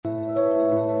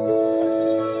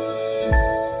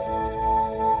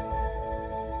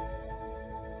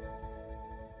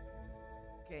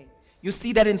you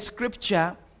see that in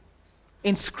Scripture,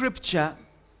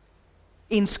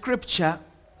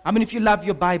 how many of you love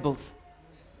your Bibles?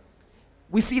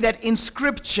 We see that in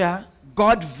Scripture,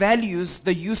 God values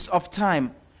the use of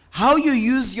time. How you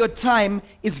use your time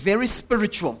is very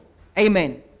spiritual.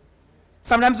 Amen.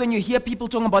 Sometimes when you hear people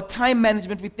talking about time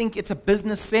management, we think it's a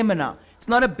business seminar. It's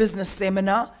not a business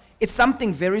seminar. It's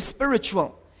something very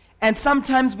spiritual. And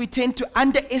sometimes we tend to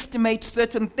underestimate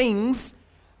certain things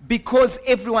because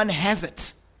everyone has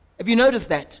it. Have you noticed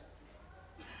that?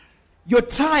 Your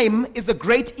time is a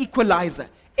great equalizer.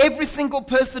 Every single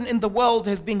person in the world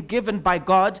has been given by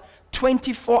God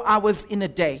 24 hours in a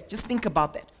day. Just think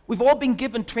about that. We've all been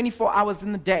given 24 hours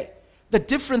in a day. The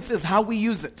difference is how we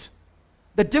use it.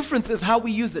 The difference is how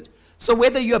we use it. So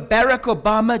whether you're Barack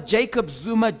Obama, Jacob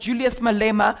Zuma, Julius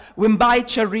Malema, Wimbai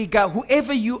Chariga,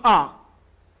 whoever you are,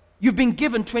 you've been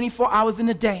given 24 hours in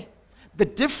a day. The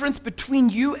difference between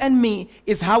you and me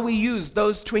is how we use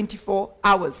those 24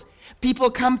 hours.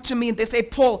 People come to me and they say,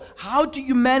 Paul, how do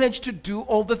you manage to do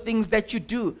all the things that you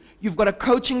do? You've got a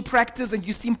coaching practice and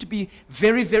you seem to be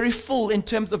very, very full in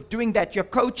terms of doing that. You're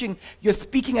coaching, you're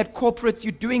speaking at corporates,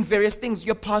 you're doing various things,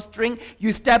 you're pastoring,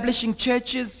 you're establishing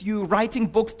churches, you're writing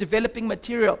books, developing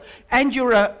material, and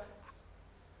you're a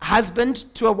husband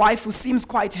to a wife who seems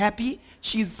quite happy.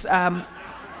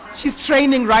 She's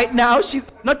training right now. She's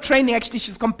not training, actually.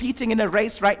 She's competing in a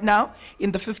race right now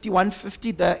in the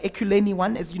 5150, the Ekuleni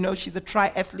one. As you know, she's a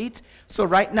triathlete. So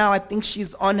right now, I think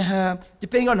she's on her,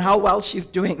 depending on how well she's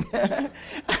doing.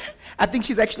 I think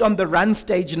she's actually on the run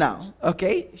stage now,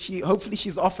 okay? Hopefully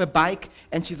she's off her bike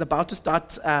and she's about to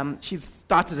start, she's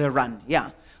started her run,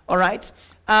 yeah. All right?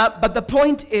 But the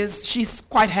point is, she's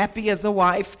quite happy as a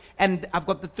wife, and I've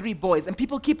got the 3 boys. And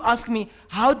people keep asking me,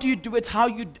 how do you do it? How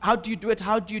do you do it?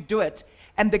 How do you do it?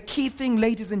 And the key thing,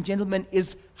 ladies and gentlemen,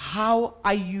 is how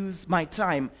I use my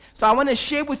time. So I want to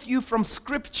share with you from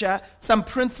Scripture some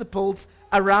principles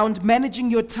around managing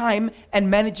your time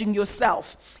and managing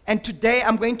yourself. And today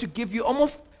I'm going to give you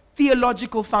almost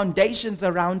theological foundations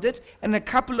around it. And in a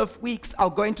couple of weeks, I'll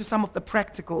go into some of the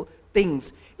practical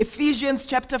things. Ephesians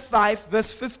chapter 5,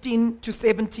 verse 15 to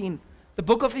 17. The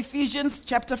book of Ephesians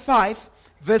chapter 5,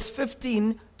 verse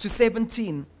 15 to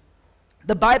 17.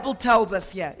 The Bible tells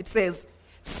us here, it says,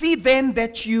 see then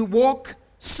that you walk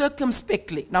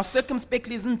circumspectly. Now,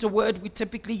 circumspectly isn't a word we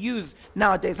typically use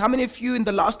nowadays. How many of you in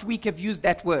the last week have used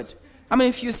that word? How many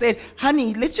of you said,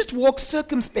 honey, let's just walk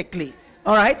circumspectly?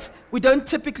 All right? We don't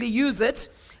typically use it,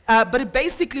 but it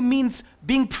basically means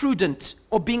being prudent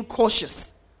or being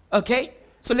cautious. Okay?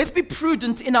 So let's be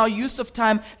prudent in our use of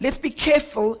time. Let's be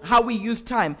careful how we use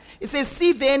time. It says,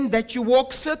 see then that you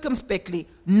walk circumspectly,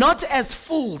 not as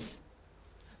fools,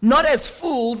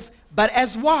 but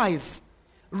as wise,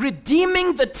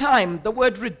 redeeming the time. The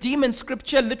word redeem in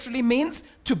Scripture literally means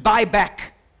to buy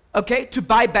back. Okay? To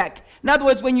buy back. In other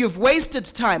words, when you've wasted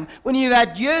time, when you've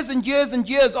had years and years and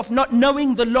years of not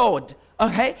knowing the Lord,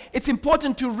 okay, it's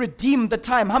important to redeem the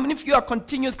time. How many of you are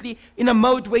continuously in a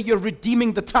mode where you're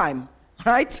redeeming the time?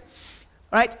 Right?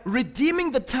 Right?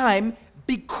 Redeeming the time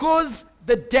because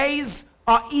the days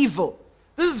are evil.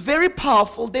 This is very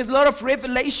powerful. There's a lot of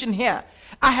revelation here.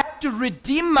 I have to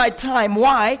redeem my time.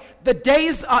 Why? The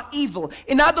days are evil.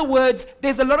 In other words,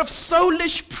 there's a lot of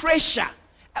soulish pressure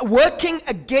working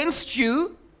against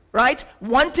you, right?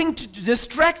 Wanting to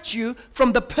distract you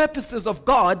from the purposes of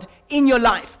God in your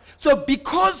life. So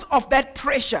because of that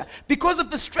pressure, because of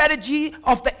the strategy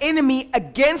of the enemy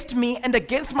against me and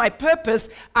against my purpose,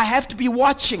 I have to be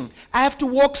watching. I have to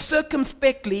walk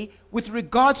circumspectly with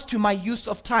regards to my use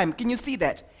of time. Can you see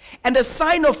that? And a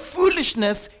sign of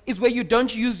foolishness is where you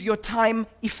don't use your time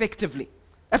effectively.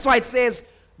 That's why it says,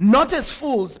 not as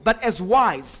fools, but as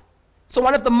wise. So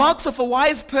one of the marks of a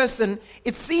wise person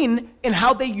is seen in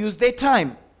how they use their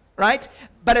time, right?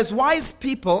 But as wise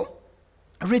people,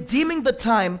 redeeming the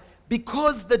time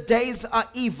because the days are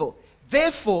evil.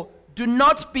 Therefore, do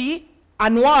not be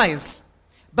unwise,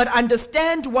 but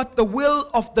understand what the will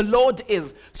of the Lord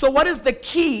is. So what is the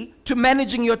key to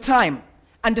managing your time?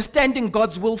 Understanding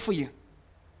God's will for you.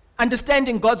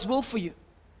 Understanding God's will for you.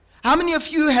 How many of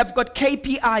you have got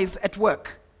KPIs at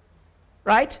work?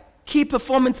 Right? Key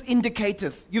performance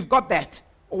indicators. You've got that.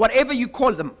 Or whatever you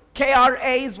call them.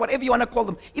 KRAs, whatever you want to call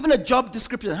them. Even a job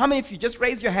description. How many of you, just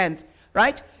raise your hands,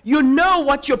 right? You know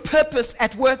what your purpose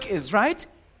at work is, right?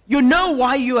 You know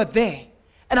why you are there.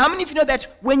 And how many of you know that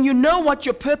when you know what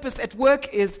your purpose at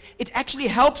work is, it actually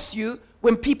helps you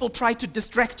when people try to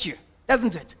distract you,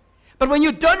 doesn't it? But when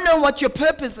you don't know what your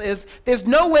purpose is, there's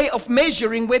no way of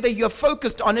measuring whether you're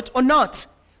focused on it or not.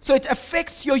 So it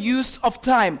affects your use of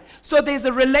time. So there's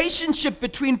a relationship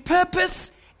between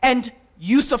purpose and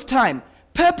use of time.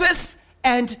 Purpose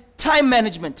and time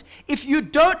management. If you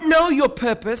don't know your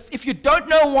purpose, if you don't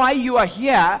know why you are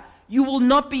here, you will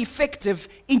not be effective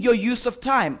in your use of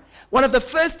time. One of the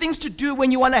first things to do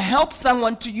when you want to help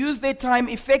someone to use their time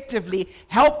effectively,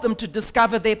 help them to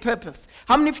discover their purpose.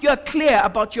 How many of you are clear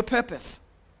about your purpose?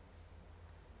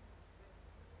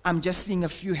 I'm just seeing a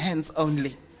few hands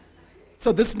only.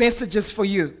 So this message is for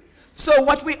you. So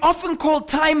what we often call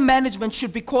time management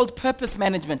should be called purpose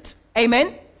management.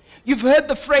 Amen? You've heard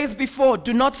the phrase before,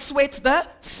 do not sweat the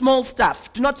small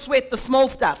stuff. Do not sweat the small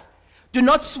stuff. Do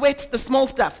not sweat the small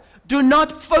stuff. Do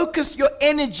not focus your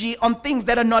energy on things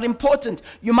that are not important.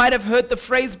 You might have heard the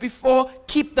phrase before,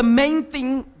 keep the main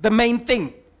thing the main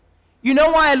thing. You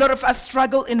know why a lot of us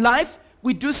struggle in life?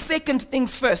 We do second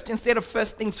things first instead of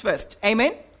first things first.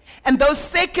 Amen? And those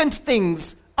second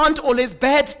things aren't always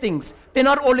bad things. They're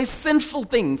not always sinful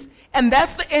things. And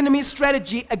that's the enemy's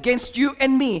strategy against you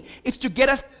and me. It's to get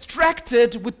us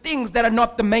distracted with things that are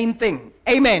not the main thing.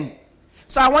 Amen.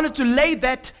 So I wanted to lay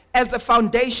that as a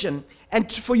foundation and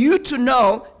for you to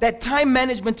know that time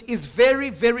management is very,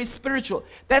 very spiritual.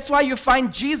 That's why you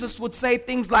find Jesus would say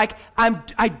things like,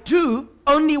 I do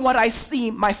only what I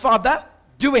see my Father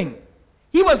doing.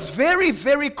 He was very,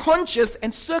 very conscious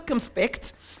and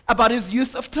circumspect about his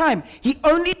use of time. He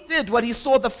only did what he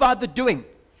saw the Father doing.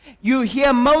 You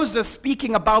hear Moses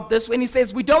speaking about this when he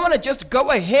says, we don't want to just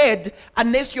go ahead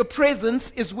unless your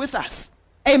presence is with us.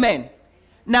 Amen.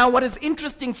 Now, what is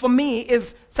interesting for me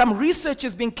is some research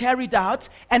has been carried out,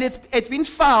 and it's been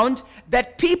found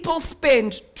that people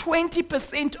spend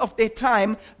 20% of their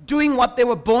time doing what they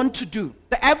were born to do.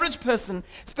 The average person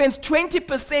spends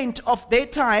 20% of their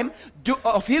time,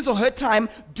 of his or her time,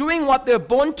 doing what they're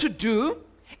born to do,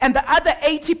 and the other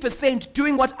 80%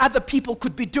 doing what other people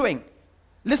could be doing.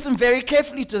 Listen very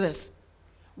carefully to this.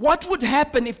 What would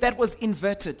happen if that was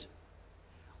inverted?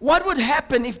 What would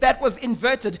happen if that was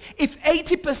inverted? If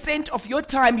 80% of your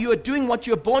time you are doing what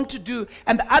you're born to do,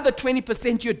 and the other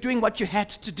 20% you're doing what you had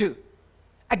to do.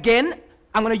 Again,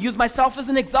 I'm going to use myself as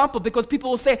an example because people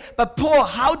will say, but Paul,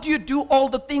 how do you do all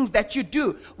the things that you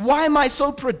do? Why am I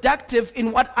so productive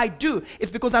in what I do? It's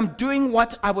because I'm doing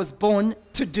what I was born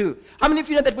to do. How many of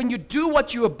you know that when you do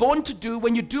what you were born to do,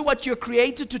 when you do what you're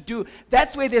created to do,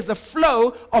 that's where there's a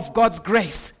flow of God's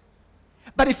grace.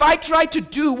 But if I try to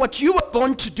do what you were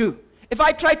born to do, if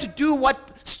I try to do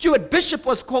what Stuart Bishop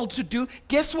was called to do,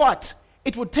 guess what?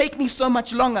 It would take me so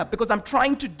much longer because I'm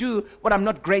trying to do what I'm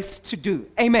not graced to do.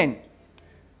 Amen.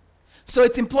 So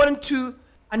it's important to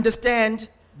understand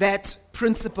that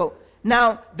principle.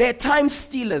 Now, there are time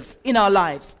stealers in our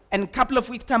lives. And in a couple of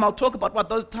weeks' time, I'll talk about what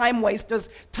those time wasters,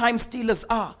 time stealers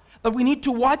are. But we need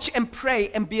to watch and pray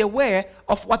and be aware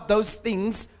of what those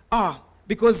things are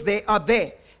because they are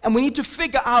there. And we need to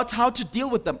figure out how to deal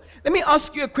with them. Let me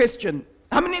ask you a question.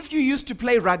 How many of you used to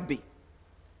play rugby?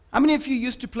 How many of you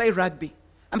used to play rugby?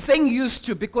 I'm saying used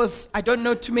to because I don't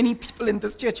know too many people in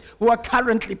this church who are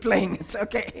currently playing it,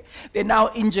 okay? They're now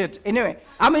injured. Anyway,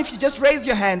 how many of you just raise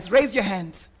your hands? Raise your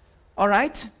hands. All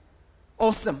right?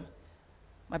 Awesome.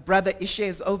 My brother Ishe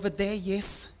is over there,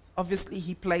 yes. Obviously,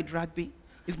 he played rugby.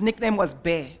 His nickname was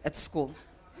Bear at school.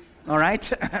 All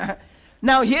right?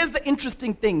 Now, here's the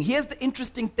interesting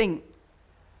thing.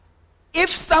 If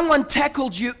someone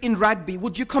tackled you in rugby,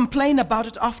 would you complain about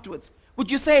it afterwards? Would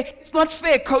you say, it's not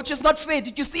fair, coach, it's not fair.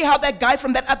 Did you see how that guy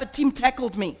from that other team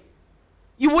tackled me?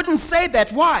 You wouldn't say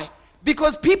that. Why?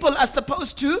 Because people are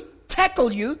supposed to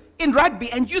tackle you in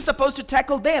rugby, and you're supposed to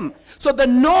tackle them. So the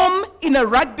norm in a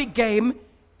rugby game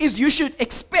is you should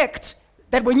expect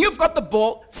that when you've got the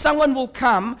ball, someone will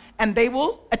come and they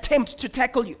will attempt to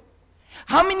tackle you.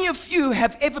 How many of you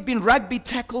have ever been rugby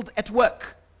tackled at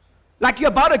work? Like you're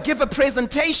about to give a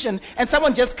presentation and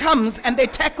someone just comes and they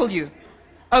tackle you.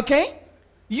 Okay?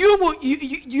 You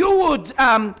would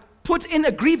put in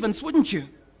a grievance, wouldn't you?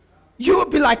 You would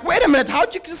be like, wait a minute,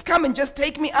 how'd you just come and just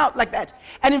take me out like that?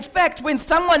 And in fact, when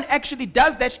someone actually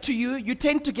does that to you, you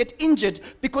tend to get injured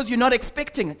because you're not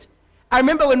expecting it. I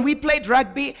remember when we played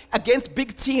rugby against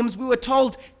big teams, we were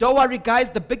told, don't worry guys,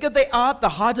 the bigger they are, the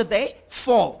harder they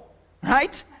fall.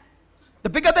 Right? The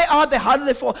bigger they are, the harder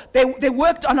they fall. They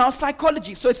worked on our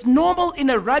psychology. So it's normal in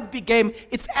a rugby game.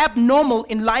 It's abnormal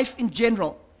in life in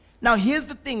general. Now, here's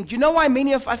the thing. Do you know why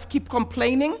many of us keep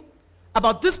complaining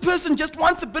about this person just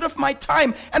wants a bit of my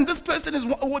time, and this person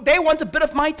they want a bit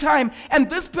of my time, and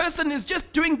this person is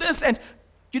just doing this. And do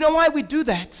you know why we do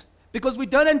that? Because we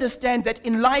don't understand that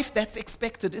in life that's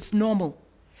expected. It's normal.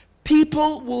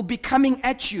 People will be coming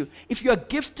at you. If you're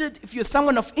gifted, if you're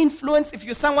someone of influence, if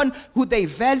you're someone who they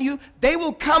value, they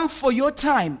will come for your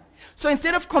time. So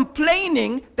instead of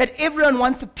complaining that everyone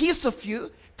wants a piece of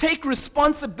you, take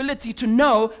responsibility to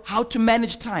know how to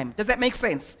manage time. Does that make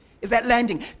sense? Is that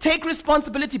landing? Take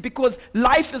responsibility, because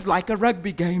life is like a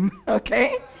rugby game,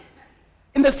 okay?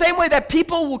 In the same way that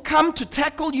people will come to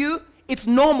tackle you, it's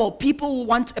normal. People will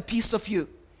want a piece of you.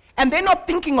 And they're not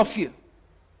thinking of you.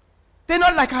 They're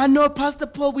not like, I know, Pastor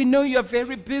Paul, we know you're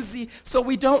very busy, so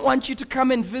we don't want you to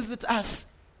come and visit us.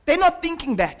 They're not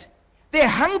thinking that. They're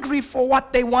hungry for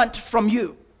what they want from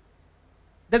you.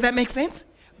 Does that make sense?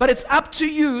 But it's up to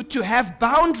you to have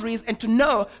boundaries and to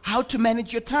know how to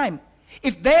manage your time.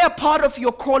 If they are part of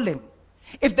your calling,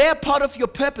 if they are part of your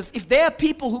purpose, if they are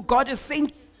people who God has sent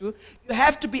you to, you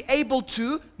have to be able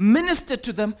to minister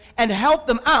to them and help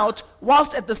them out,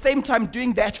 whilst at the same time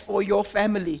doing that for your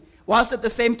family, whilst at the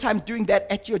same time doing that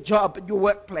at your job, at your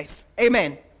workplace.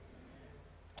 Amen.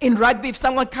 In rugby, if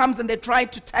someone comes and they try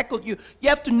to tackle you, you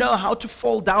have to know how to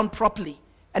fall down properly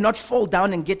and not fall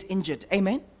down and get injured.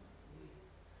 Amen.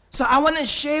 So I want to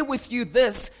share with you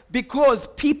this, because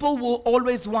people will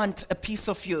always want a piece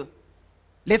of you.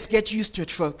 Let's get used to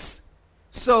it, folks.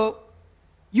 So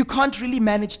you can't really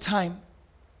manage time.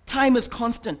 Time is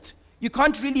constant. You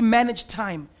can't really manage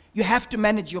time. You have to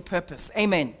manage your purpose.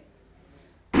 Amen.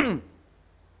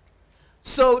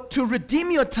 So to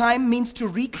redeem your time means to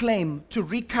reclaim, to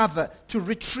recover, to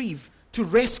retrieve, to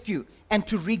rescue, and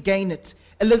to regain it.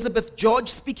 Elizabeth George,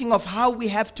 speaking of how we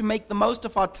have to make the most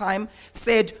of our time,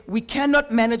 said, we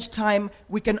cannot manage time,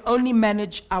 we can only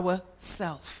manage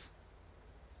ourselves.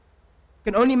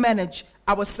 We can only manage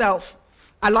ourselves.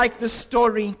 I like this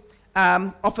story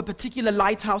of a particular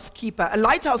lighthouse keeper. A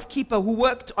lighthouse keeper who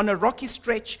worked on a rocky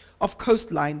stretch of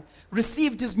coastline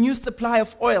received his new supply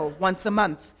of oil once a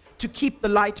month to keep the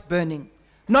light burning.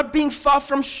 Not being far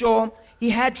from shore,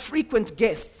 he had frequent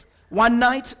guests. One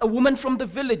night, a woman from the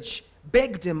village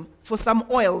begged him for some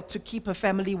oil to keep her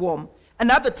family warm.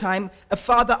 Another time, a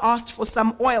father asked for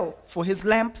some oil for his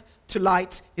lamp to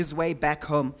light his way back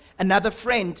home. Another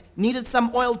friend needed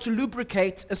some oil to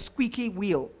lubricate a squeaky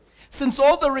wheel. Since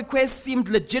all the requests seemed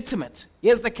legitimate,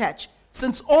 here's the catch,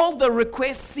 since all the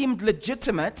requests seemed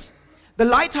legitimate, the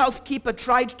lighthouse keeper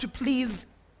tried to please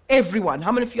everyone.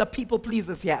 How many of you are people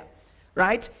pleasers here?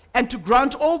 Right? And to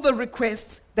grant all the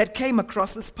requests that came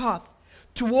across his path.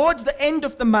 Towards the end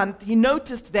of the month, he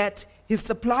noticed that his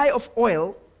supply of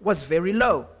oil was very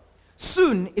low.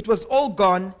 Soon, it was all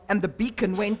gone, and the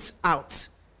beacon went out.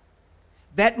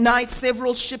 That night,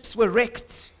 several ships were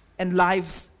wrecked, and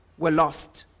lives were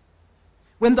lost.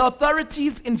 When the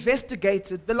authorities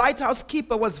investigated, the lighthouse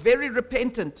keeper was very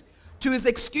repentant. To his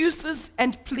excuses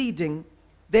and pleading,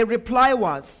 their reply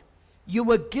was, you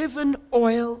were given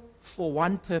oil for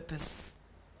one purpose,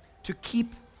 to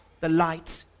keep the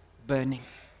light burning.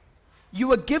 You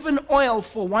were given oil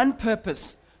for one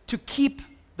purpose, to keep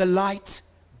the light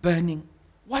burning.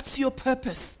 What's your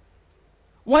purpose?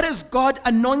 What has God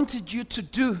anointed you to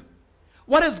do?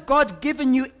 What has God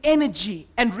given you energy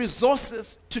and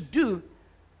resources to do?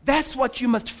 That's what you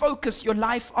must focus your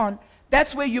life on.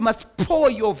 That's where you must pour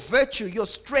your virtue, your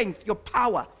strength, your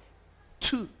power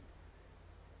to.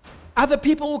 Other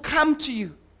people will come to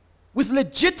you with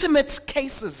legitimate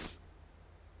cases.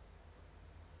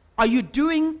 Are you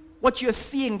doing what you're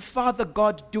seeing Father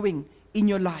God doing in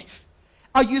your life?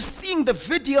 Are you seeing the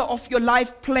video of your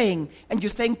life playing and you're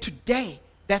saying, today,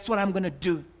 that's what I'm going to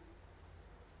do?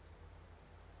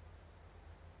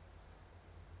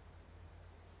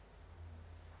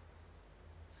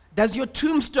 Does your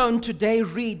tombstone today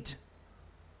read,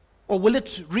 or will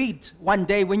it read one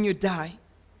day when you die?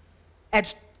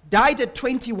 Died at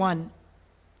 21,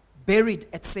 buried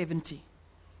at 70,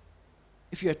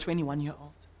 if you're a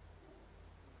 21-year-old.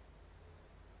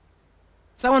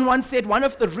 Someone once said one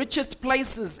of the richest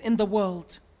places in the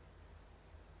world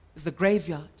is the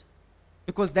graveyard,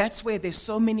 because that's where there's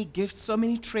so many gifts, so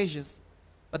many treasures,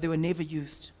 but they were never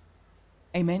used.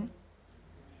 Amen?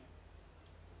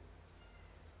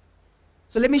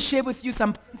 So let me share with you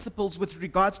some principles with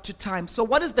regards to time. So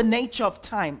what is the nature of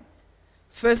time?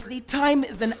 Firstly, time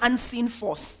is an unseen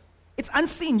force. It's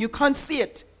unseen. You can't see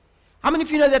it. How many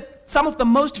of you know that some of the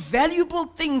most valuable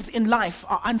things in life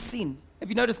are unseen? Have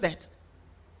you noticed that?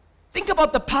 Think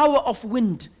about the power of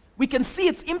wind. We can see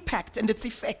its impact and its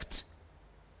effect,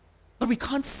 but we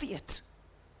can't see it.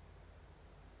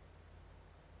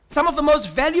 Some of the most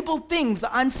valuable things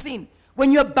are unseen.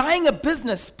 When you're buying a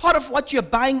business, part of what you're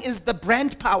buying is the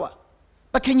brand power.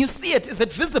 But can you see it? Is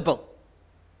it visible?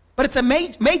 But it's a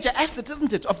major asset,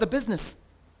 isn't it, of the business?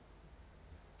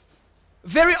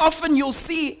 Very often you'll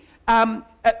see,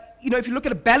 if you look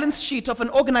at a balance sheet of an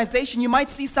organization, you might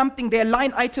see something there,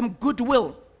 line item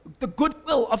goodwill. the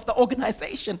goodwill of the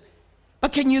organization.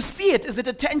 But can you see it? Is it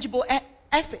a tangible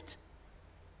asset?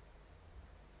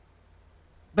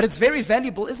 But it's very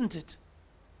valuable, isn't it?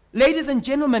 Ladies and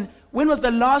gentlemen, when was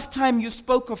the last time you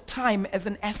spoke of time as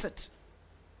an asset?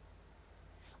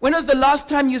 When was the last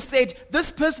time you said,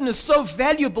 this person is so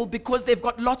valuable because they've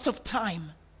got lots of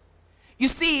time? You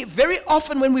see, very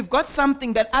often when we've got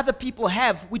something that other people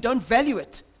have, we don't value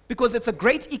it because it's a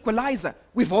great equalizer.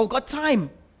 We've all got time.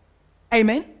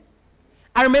 Amen?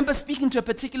 I remember speaking to a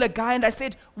particular guy and I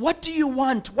said, what do you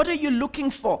want? What are you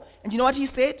looking for? And you know what he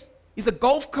said? He's a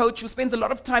golf coach who spends a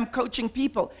lot of time coaching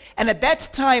people. And at that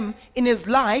time in his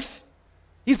life,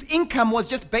 his income was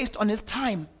just based on his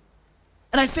time.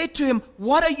 And I said to him,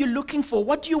 what are you looking for?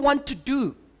 What do you want to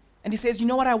do? And he says, you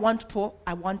know what I want, Paul?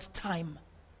 I want time.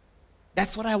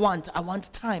 That's what I want. I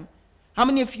want time. How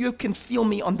many of you can feel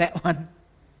me on that one?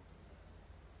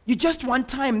 You just want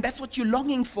time. That's what you're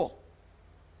longing for.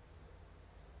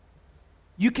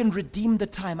 You can redeem the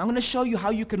time. I'm going to show you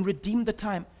how you can redeem the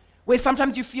time. Where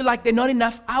sometimes you feel like there are not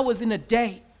enough hours in a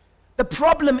day. The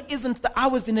problem isn't the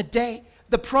hours in a day.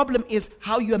 The problem is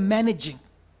how you're managing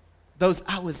those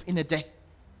hours in a day.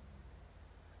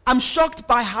 I'm shocked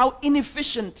by how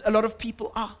inefficient a lot of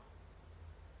people are.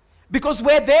 Because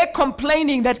where they're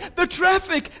complaining that the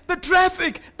traffic,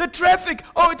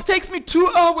 oh, it takes me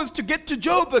 2 hours to get to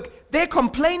Joburg. They're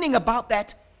complaining about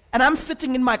that. And I'm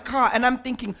sitting in my car and I'm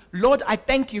thinking, Lord, I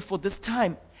thank you for this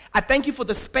time. I thank you for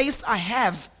the space I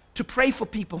have to pray for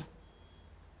people.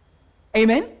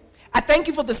 Amen? I thank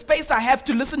you for the space I have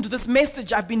to listen to this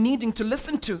message I've been needing to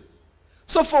listen to.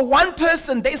 So for one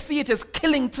person, they see it as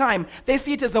killing time. They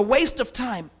see it as a waste of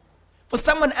time. For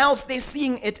someone else, they're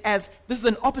seeing it as, this is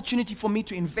an opportunity for me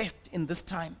to invest in this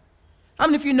time. How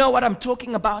many of you know what I'm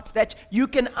talking about? That you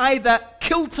can either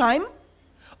kill time,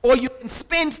 or you can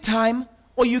spend time,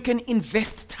 or you can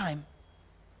invest time.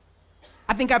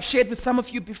 I think I've shared with some of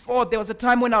you before, there was a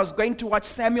time when I was going to watch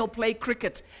Samuel play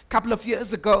cricket a couple of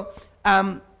years ago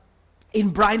in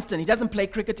Bryanston. He doesn't play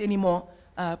cricket anymore.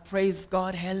 Praise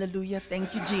God, hallelujah,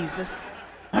 thank you, Jesus.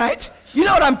 Right? You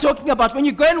know what I'm talking about. When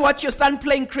you go and watch your son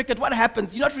playing cricket, what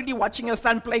happens? You're not really watching your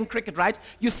son playing cricket, right?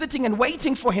 You're sitting and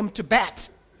waiting for him to bat,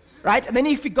 right? And then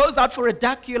if he goes out for a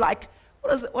duck, you're like,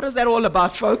 what is that all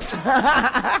about, folks?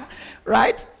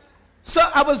 Right? So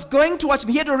I was going to watch him.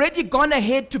 He had already gone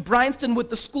ahead to Bryanston with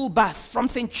the school bus from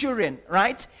Centurion,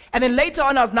 right? And then later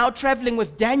on, I was now traveling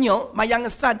with Daniel, my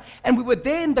youngest son, and we were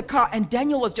there in the car, and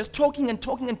Daniel was just talking and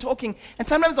talking and talking. And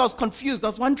sometimes I was confused. I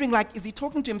was wondering, like, is he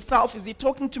talking to himself? Is he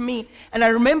talking to me? And I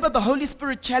remember the Holy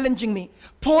Spirit challenging me.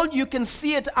 Paul, you can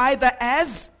see it either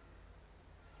as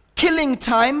killing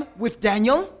time with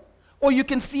Daniel, or you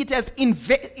can see it as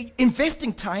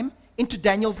investing time into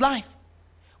Daniel's life.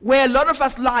 Where a lot of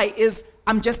us lie is,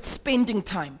 I'm just spending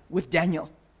time with Daniel.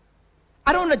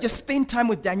 I don't want to just spend time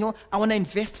with Daniel. I want to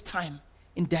invest time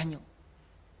in Daniel.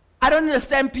 I don't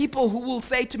understand people who will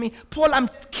say to me, Paul, I'm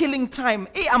killing time.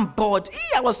 Hey, I'm bored.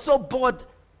 Hey, I was so bored.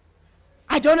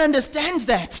 I don't understand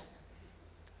that.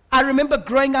 I remember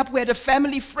growing up, we had a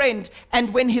family friend,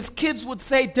 and when his kids would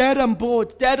say, Dad, I'm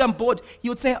bored, he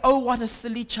would say, oh, what a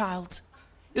silly child.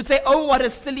 You'd say, oh, what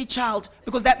a silly child,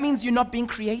 because that means you're not being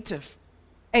creative.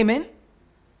 Amen?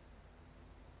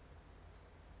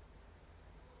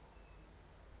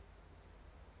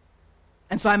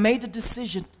 And so I made a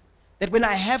decision that when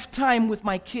I have time with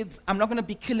my kids, I'm not going to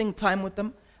be killing time with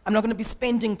them. I'm not going to be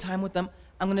spending time with them.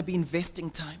 I'm going to be investing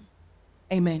time.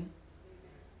 Amen.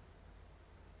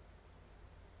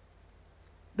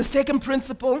 The second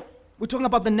principle, we're talking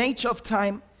about the nature of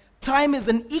time. Time is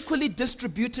an equally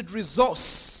distributed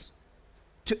resource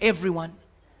to everyone.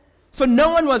 So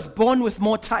no one was born with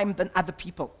more time than other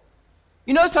people.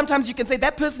 You know, sometimes you can say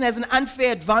that person has an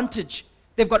unfair advantage.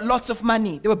 They've got lots of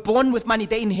money. They were born with money.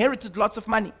 They inherited lots of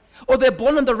money. Or they're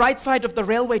born on the right side of the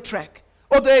railway track.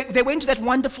 Or they went to that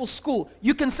wonderful school.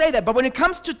 You can say that. But when it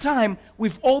comes to time,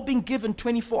 we've all been given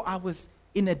 24 hours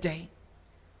in a day.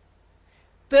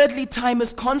 Thirdly, time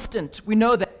is constant. We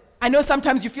know that. I know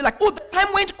sometimes you feel like, oh, the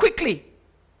time went quickly.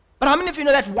 But how many of you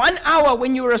know that 1 hour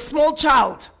when you were a small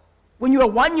child, when you were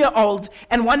 1 year old,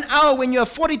 and 1 hour when you're a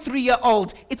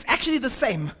 43-year-old, it's actually the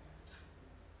same.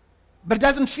 But it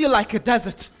doesn't feel like it, does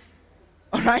it?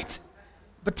 All right?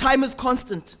 But time is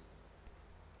constant.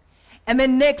 And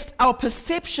then next, our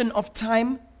perception of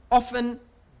time often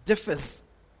differs.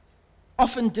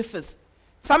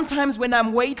 Sometimes when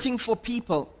I'm waiting for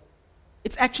people,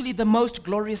 it's actually the most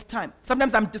glorious time.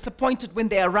 Sometimes I'm disappointed when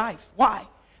they arrive. Why?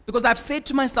 Because I've said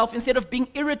to myself, instead of being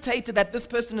irritated that this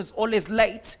person is always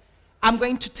late, I'm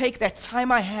going to take that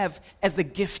time I have as a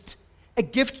gift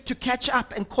to catch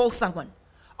up and call someone.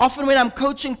 Often when I'm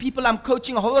coaching people, I'm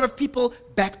coaching a whole lot of people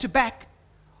back to back.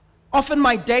 Often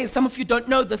my days, some of you don't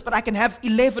know this, but I can have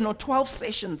 11 or 12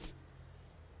 sessions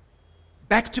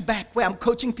back to back where I'm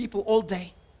coaching people all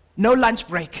day. No lunch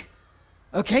break.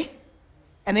 Okay?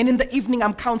 And then in the evening,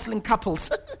 I'm counseling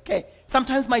couples. Okay?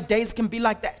 Sometimes my days can be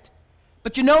like that.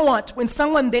 But you know what? When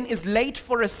someone then is late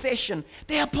for a session,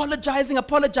 they're apologizing,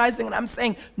 and I'm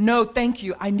saying, no, thank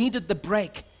you. I needed the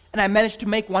break. And I managed to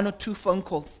make 1 or 2 phone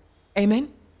calls.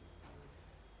 Amen?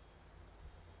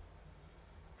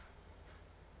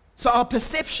 So our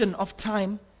perception of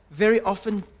time very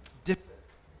often differs.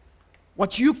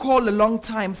 What you call a long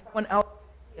time, someone else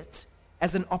sees it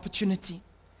as an opportunity.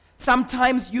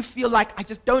 Sometimes you feel like, I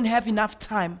just don't have enough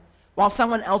time, while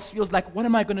someone else feels like, what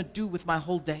am I going to do with my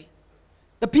whole day?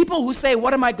 The people who say,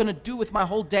 what am I going to do with my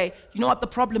whole day? You know what the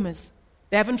problem is?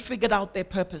 They haven't figured out their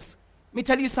purpose. Let me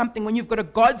tell you something. When you've got a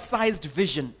God-sized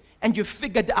vision and you've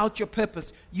figured out your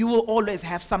purpose, you will always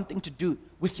have something to do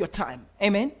with your time.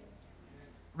 Amen?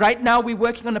 Right now, we're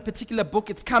working on a particular book.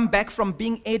 It's come back from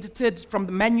being edited from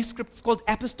the manuscript. It's called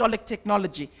Apostolic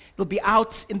Technology. It'll be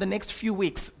out in the next few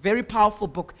weeks. Very powerful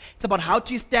book. It's about how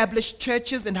to establish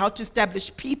churches and how to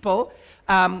establish people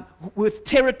with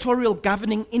territorial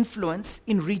governing influence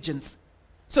in regions.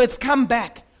 So it's come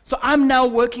back. So I'm now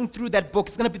working through that book.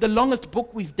 It's going to be the longest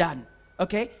book we've done.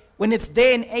 Okay? When it's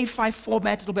there in A5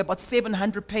 format, it'll be about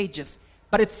 700 pages.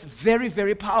 But it's very,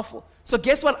 very powerful. So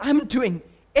guess what I'm doing?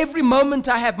 Every moment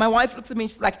I have, my wife looks at me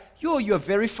and she's like, you're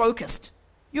very focused.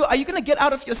 Are you going to get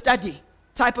out of your study?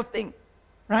 Type of thing,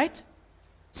 right?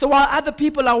 So while other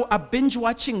people are binge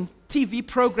watching TV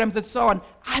programs and so on,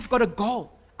 I've got a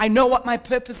goal. I know what my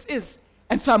purpose is.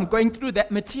 And so I'm going through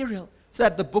that material so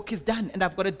that the book is done and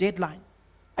I've got a deadline.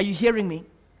 Are you hearing me?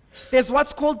 There's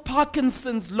what's called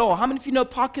Parkinson's Law. How many of you know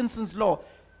Parkinson's Law?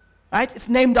 Right? It's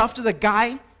named after the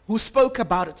guy who spoke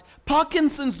about it.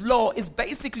 Parkinson's Law is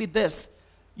basically this.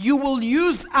 You will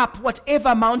use up whatever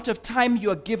amount of time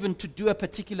you are given to do a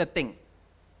particular thing,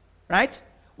 right?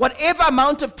 Whatever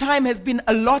amount of time has been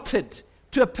allotted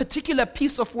to a particular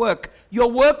piece of work,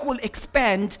 your work will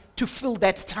expand to fill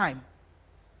that time.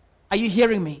 Are you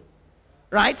hearing me?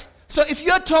 Right? So if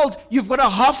you're told you've got a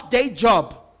half-day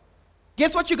job,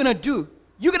 guess what you're going to do?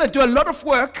 You're going to do a lot of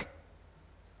work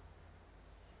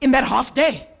in that half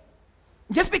day.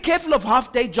 Just be careful of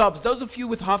half-day jobs, those of you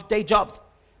with half-day jobs.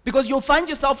 Because you'll find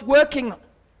yourself working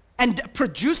and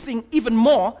producing even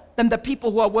more than the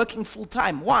people who are working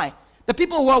full-time. Why? The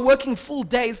people who are working full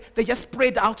days, they just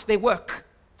spread out their work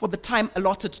for the time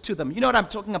allotted to them. You know what I'm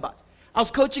talking about? I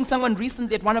was coaching someone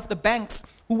recently at one of the banks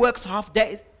who works half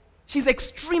days. She's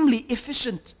extremely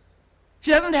efficient.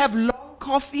 She doesn't have long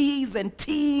coffees and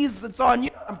teas and so on. You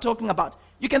know what I'm talking about.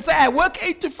 You can say, I work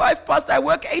 8 to 5, Pastor, I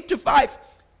work 8 to 5.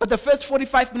 But the first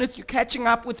 45 minutes, you're catching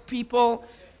up with people.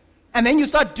 And then you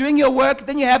start doing your work,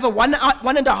 then you have a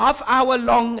 1.5 hour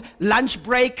long lunch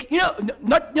break. You know,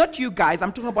 not you guys,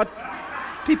 I'm talking about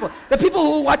people. The people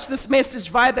who watch this message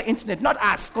via the internet, not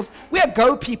us, because we're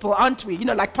go people, aren't we? You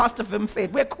know, like Pastor Vim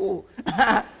said, we're cool.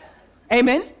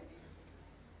 Amen?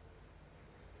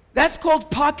 That's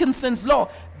called Parkinson's Law.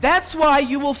 That's why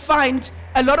you will find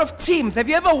a lot of teams. Have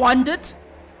you ever wondered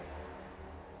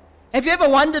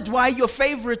why your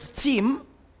favorite team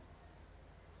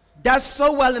does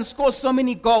so well and scores so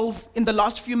many goals in the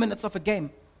last few minutes of a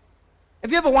game?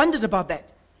 Have you ever wondered about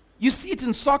that? You see it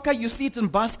in soccer, you see it in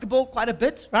basketball quite a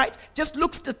bit, right? Just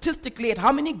look statistically at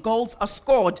how many goals are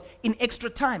scored in extra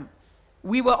time.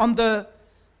 We were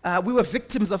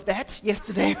victims of that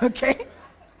yesterday, okay?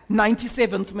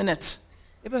 97th minute.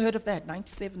 Ever heard of that?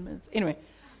 97 minutes. Anyway,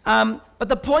 but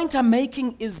the point I'm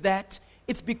making is that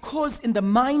it's because in the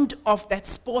mind of that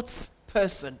sports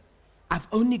person, I've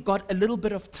only got a little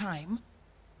bit of time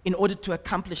in order to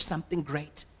accomplish something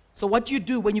great. So what do you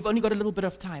do when you've only got a little bit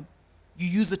of time? You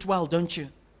use it well, don't you?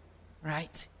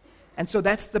 Right? And so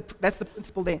that's the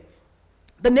principle there.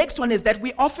 The next one is that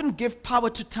we often give power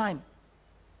to time.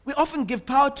 We often give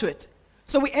power to it.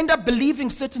 So we end up believing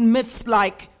certain myths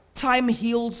like time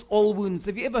heals all wounds.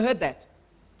 Have you ever heard that?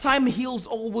 Time heals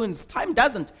all wounds. Time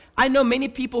doesn't. I know many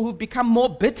people who've become more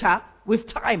bitter with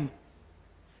time.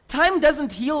 Time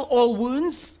doesn't heal all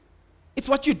wounds. It's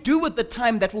what you do with the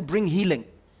time that will bring healing.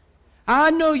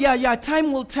 No,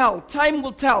 time will tell. Time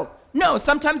will tell. No,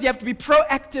 sometimes you have to be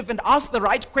proactive and ask the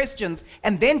right questions,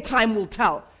 and then time will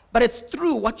tell. But it's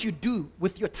through what you do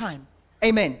with your time.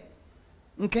 Amen.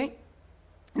 Okay?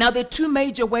 Now, there are two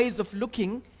major ways of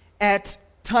looking at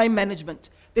time management.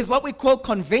 There's what we call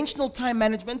conventional time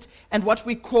management and what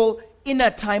we call inner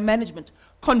time management.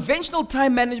 Conventional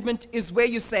time management is where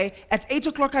you say, at 8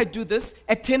 o'clock I do this,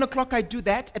 at 10 o'clock I do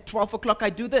that, at 12 o'clock I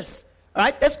do this. All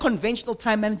right? That's conventional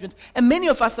time management. And many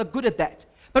of us are good at that.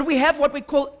 But we have what we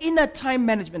call inner time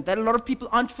management that a lot of people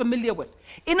aren't familiar with.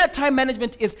 Inner time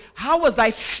management is, how was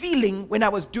I feeling when I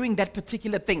was doing that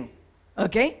particular thing?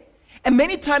 Okay? And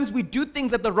many times we do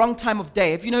things at the wrong time of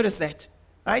day. Have you noticed that?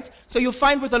 Right? So you'll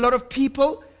find with a lot of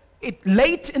people,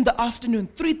 late in the afternoon,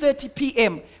 3:30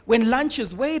 p.m., when lunch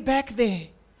is way back there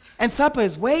and supper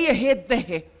is way ahead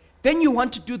there, then you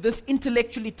want to do this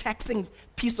intellectually taxing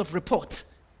piece of report,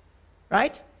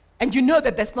 right? And you know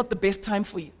that that's not the best time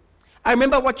for you. I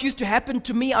remember what used to happen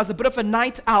to me. I was a bit of a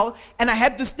night owl, and I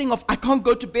had this thing of, I can't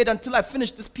go to bed until I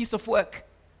finish this piece of work,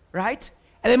 right?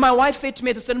 And then my wife said to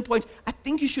me at a certain point, I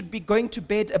think you should be going to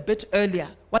bed a bit earlier.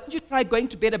 Why don't you try going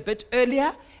to bed a bit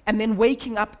earlier and then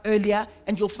waking up earlier,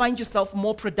 and you'll find yourself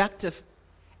more productive.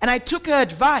 And I took her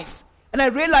advice, and I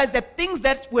realized that things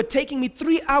that were taking me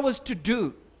 3 hours to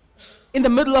do in the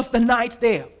middle of the night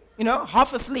there,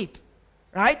 half asleep,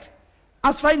 right? I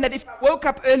was finding that if I woke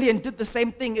up early and did the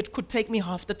same thing, it could take me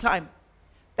half the time.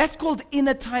 That's called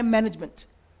inner time management,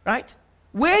 right?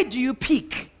 Where do you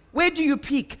peak? Where do you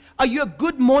peak? Are you a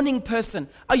good morning person?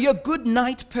 Are you a good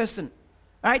night person?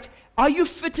 Right? Are you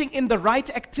fitting in the right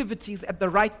activities at the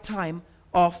right time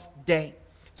of day?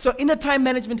 So inner time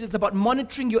management is about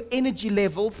monitoring your energy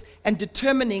levels and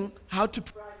determining how to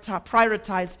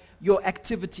prioritize your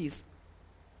activities.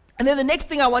 And then the next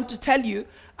thing I want to tell you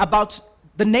about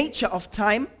the nature of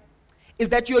time is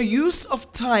that your use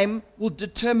of time will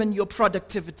determine your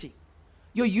productivity.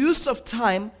 Your use of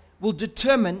time will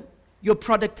determine your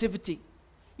productivity.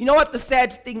 You know what the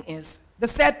sad thing is? The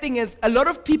sad thing is a lot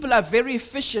of people are very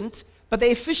efficient, but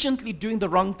they're efficiently doing the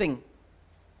wrong thing.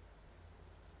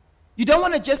 You don't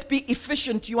want to just be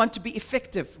efficient, you want to be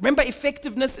effective. Remember,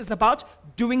 effectiveness is about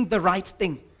doing the right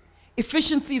thing.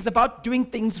 Efficiency is about doing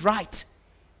things right.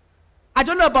 I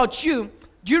don't know about you.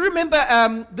 Do you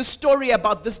remember the story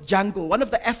about this jungle, one of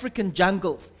the African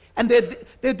jungles? And there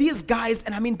are these guys,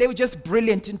 and I mean, they were just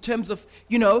brilliant in terms of,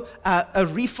 a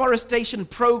reforestation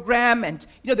program, and,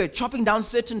 they're chopping down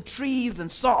certain trees and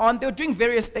so on. They were doing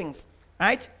various things,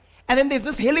 right? And then there's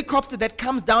this helicopter that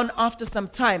comes down after some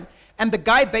time, and the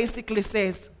guy basically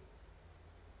says,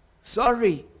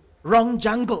 sorry, wrong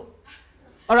jungle,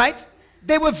 all right?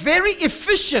 They were very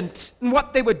efficient in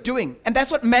what they were doing, and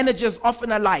that's what managers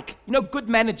often are like. Good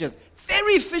managers,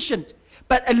 very efficient.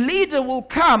 But a leader will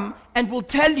come and will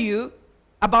tell you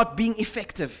about being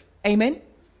effective. Amen?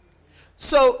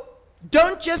 So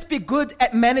don't just be good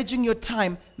at managing your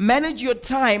time. Manage your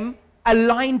time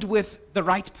aligned with the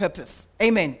right purpose.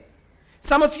 Amen.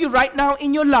 Some of you right now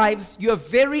in your lives, you're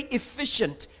very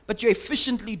efficient, but you're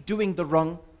efficiently doing the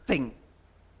wrong thing.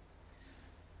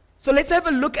 So let's have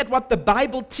a look at what the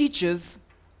Bible teaches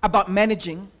about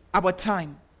managing our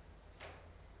time.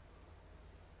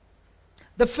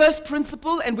 The first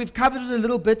principle, and we've covered it a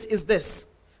little bit, is this.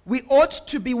 We ought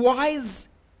to be wise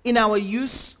in our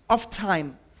use of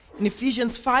time. In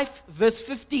Ephesians 5, verse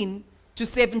 15 to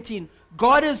 17,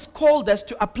 God has called us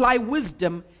to apply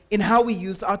wisdom in how we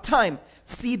use our time.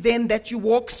 See then that you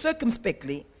walk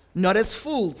circumspectly, not as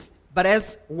fools, but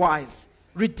as wise,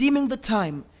 redeeming the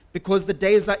time, because the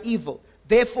days are evil.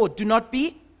 Therefore, do not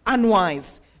be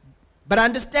unwise, but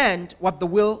understand what the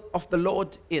will of the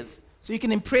Lord is. So you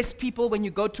can impress people when you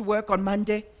go to work on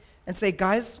Monday and say,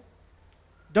 guys,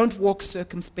 don't walk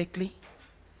circumspectly.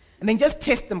 And then just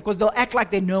test them, because they'll act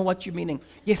like they know what you're meaning.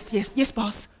 Yes,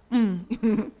 boss.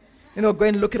 And they'll go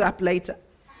and look it up later.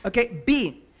 Okay,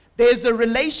 B, there's a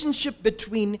relationship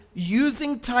between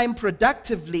using time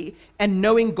productively and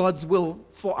knowing God's will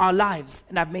for our lives.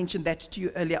 And I've mentioned that to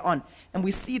you earlier on. And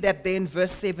we see that there in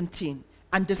verse 17.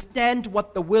 Understand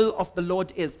what the will of the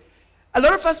Lord is. A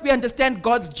lot of us, we understand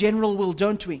God's general will,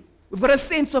 don't we? We've got a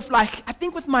sense of I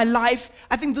think with my life,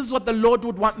 I think this is what the Lord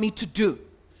would want me to do.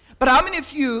 But how many of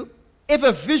you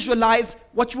ever visualize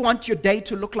what you want your day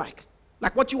to look like?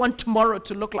 Like what you want tomorrow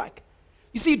to look like?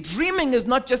 You see, dreaming is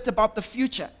not just about the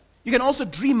future. You can also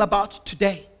dream about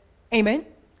today. Amen?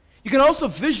 You can also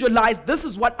visualize, this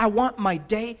is what I want my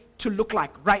day to look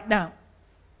like right now.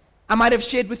 I might have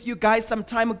shared with you guys some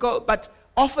time ago, but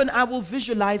often I will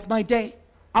visualize my day.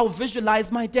 I'll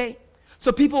visualize my day.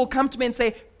 So people will come to me and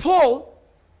say, Paul,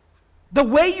 the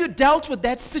way you dealt with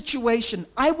that situation,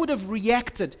 I would have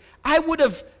reacted. I would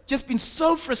have just been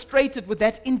so frustrated with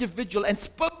that individual and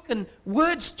spoken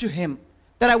words to him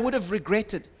that I would have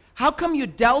regretted. How come you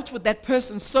dealt with that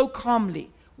person so calmly?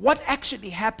 What actually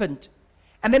happened?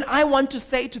 And then I want to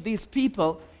say to these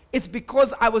people, It's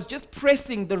because I was just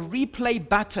pressing the replay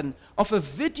button of a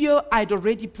video I'd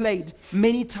already played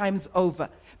many times over.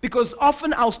 Because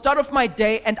often I'll start off my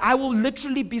day and I will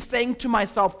literally be saying to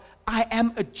myself, I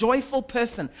am a joyful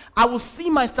person. I will see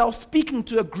myself speaking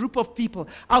to a group of people.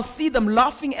 I'll see them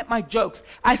laughing at my jokes.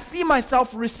 I see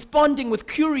myself responding with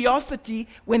curiosity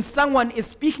when someone is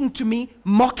speaking to me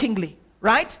mockingly,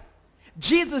 right?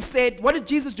 Jesus said, what did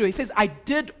Jesus do? He says, I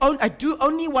do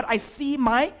only what I see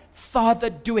my Father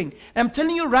doing. And I'm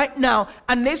telling you right now,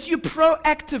 unless you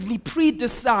proactively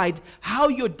pre-decide how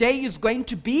your day is going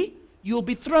to be, you'll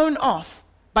be thrown off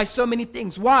by so many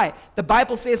things. Why? The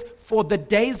Bible says, for the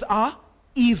days are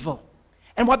evil.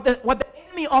 And what the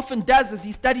enemy often does is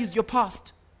he studies your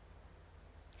past.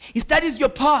 He studies your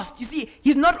past. You see,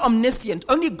 he's not omniscient.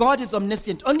 Only God is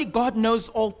omniscient. Only God knows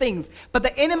all things. But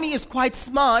the enemy is quite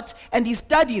smart, and he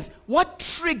studies what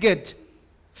triggered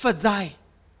Fadzai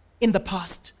in the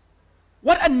past.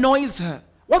 What annoys her?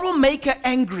 What will make her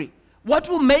angry? What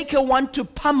will make her want to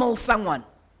pummel someone?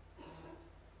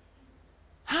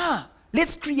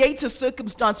 Let's create a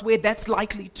circumstance where that's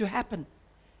likely to happen.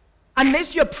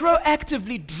 Unless you're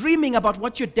proactively dreaming about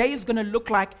what your day is going to look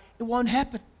like, it won't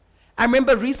happen. I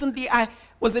remember recently I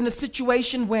was in a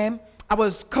situation where I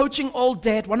was coaching all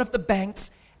day at one of the banks,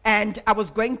 and I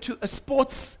was going to a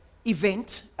sports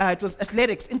event. It was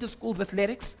athletics, inter-schools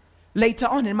athletics, later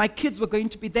on, and my kids were going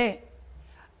to be there.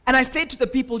 And I said to the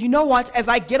people, you know what, as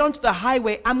I get onto the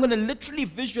highway, I'm going to literally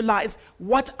visualize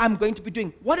what I'm going to be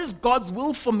doing. What is God's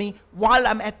will for me while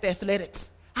I'm at the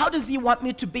athletics? How does he want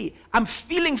me to be? I'm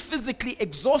feeling physically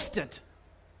exhausted.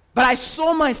 But I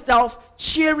saw myself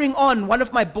cheering on one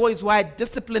of my boys who I had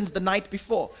disciplined the night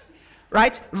before,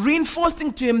 right?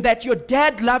 Reinforcing to him that your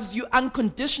dad loves you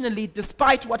unconditionally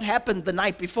despite what happened the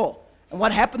night before. And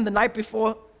what happened the night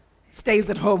before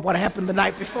stays at home. What happened the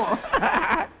night before.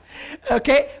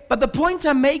 Okay? But the point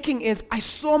I'm making is I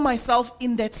saw myself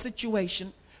in that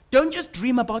situation. Don't just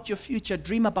dream about your future.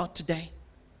 Dream about today.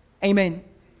 Amen.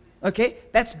 Okay?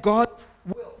 That's God's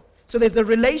will. So there's a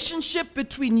relationship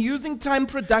between using time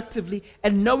productively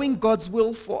and knowing God's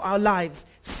will for our lives.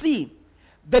 C,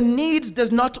 the need does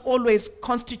not always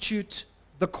constitute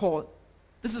the call.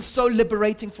 This is so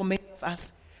liberating for many of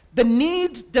us. The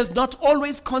need does not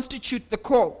always constitute the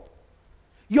call.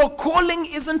 Your calling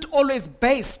isn't always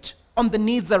based on the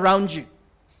needs around you.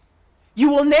 You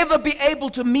will never be able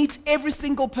to meet every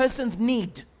single person's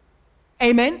need.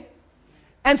 Amen?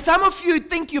 And some of you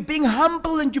think you're being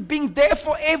humble and you're being there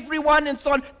for everyone and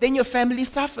so on. Then your family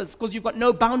suffers because you've got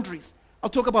no boundaries. I'll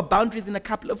talk about boundaries in a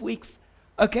couple of weeks.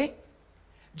 Okay?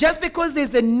 Just because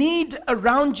there's a need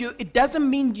around you, it doesn't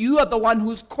mean you are the one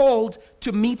who's called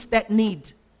to meet that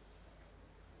need.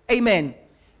 Amen.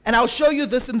 And I'll show you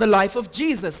this in the life of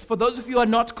Jesus, for those of you who are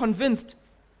not convinced.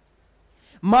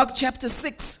 Mark chapter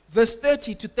 6, verse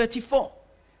 30 to 34.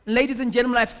 Ladies and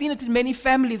gentlemen, I've seen it in many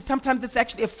families. Sometimes it's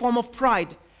actually a form of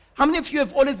pride. How many of you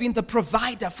have always been the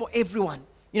provider for everyone?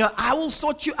 You know, I will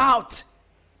sort you out.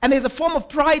 And there's a form of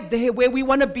pride there where we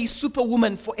want to be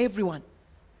superwoman for everyone.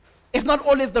 It's not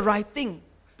always the right thing,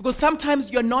 because sometimes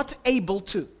you're not able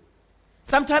to.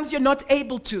 Sometimes you're not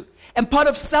able to. And part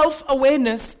of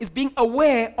self-awareness is being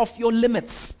aware of your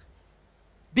limits.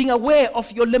 Being aware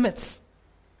of your limits.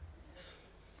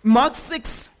 Mark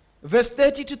 6, verse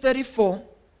 30 to 34,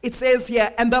 it says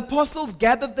here, and the apostles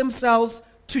gathered themselves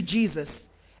to Jesus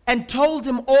and told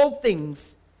him all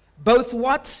things, both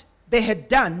what they had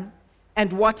done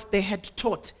and what they had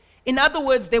taught. In other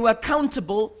words, they were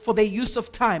accountable for their use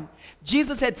of time.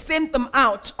 Jesus had sent them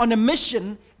out on a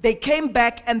mission. They came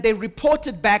back and they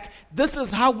reported back, this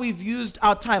is how we've used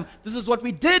our time. This is what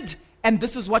we did, and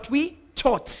this is what we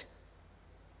taught.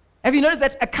 Have you noticed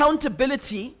that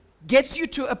accountability gets you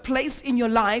to a place in your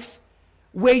life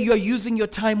where you're using your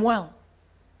time well?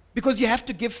 Because you have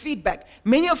to give feedback.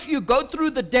 Many of you go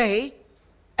through the day,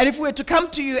 and if we were to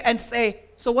come to you and say,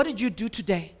 so what did you do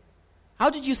today? How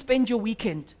did you spend your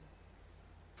weekend?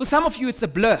 For some of you, it's a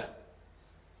blur.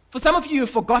 For some of you,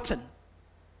 you've forgotten.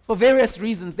 For various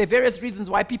reasons. There are various reasons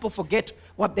why people forget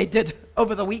what they did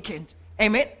over the weekend.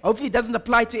 Amen? Hopefully it doesn't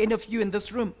apply to any of you in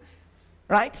this room.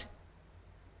 Right?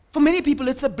 For many people,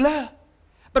 it's a blur.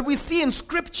 But we see in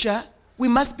Scripture, we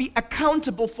must be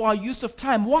accountable for our use of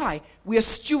time. Why? We are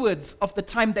stewards of the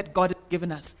time that God has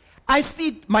given us. I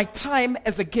see my time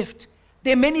as a gift.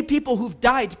 There are many people who've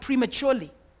died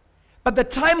prematurely. But the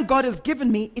time God has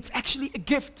given me, it's actually a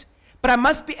gift. But I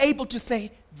must be able to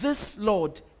say, this,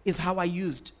 Lord, is how I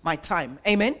used my time.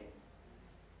 Amen?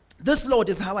 This, Lord,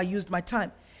 is how I used my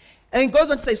time. And it goes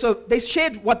on to say, so they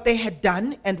shared what they had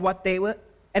done and what they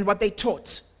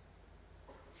taught.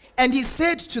 And he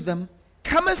said to them,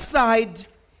 come aside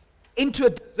into a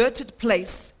deserted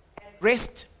place and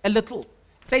rest a little.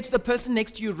 Say to the person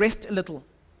next to you, rest a little.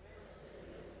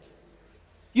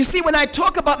 You see, when I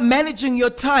talk about managing your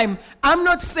time, I'm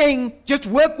not saying just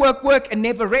work, work, work, and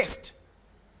never rest.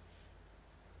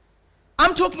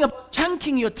 I'm talking about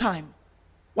chunking your time.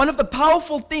 One of the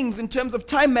powerful things in terms of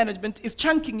time management is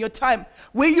chunking your time,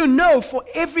 where you know for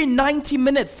every 90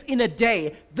 minutes in a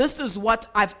day, this is what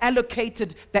I've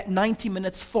allocated that 90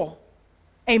 minutes for.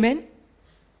 Amen?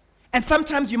 And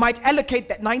sometimes you might allocate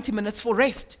that 90 minutes for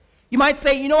rest. You might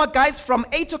say, you know what, guys, from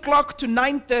 8 o'clock to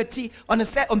 9:30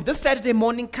 on this Saturday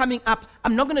morning coming up,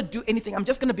 I'm not going to do anything. I'm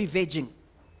just going to be vegging.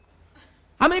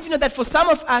 How many of you know that for some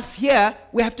of us here,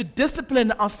 we have to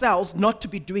discipline ourselves not to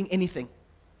be doing anything?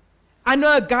 I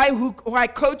know a guy who I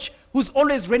coach who's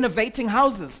always renovating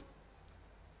houses.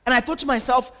 And I thought to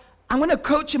myself, I'm going to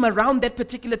coach him around that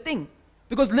particular thing.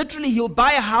 Because literally he'll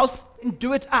buy a house and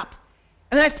do it up.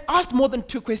 And I asked more than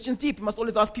 2 questions deep. You must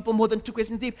always ask people more than 2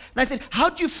 questions deep. And I said, how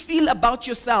do you feel about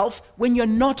yourself when you're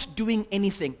not doing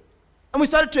anything? And we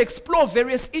started to explore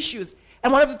various issues.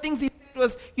 And one of the things he said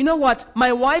was, you know what?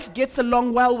 My wife gets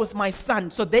along well with my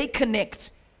son, so they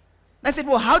connect. And I said,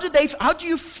 well, how do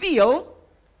you feel?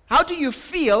 How do you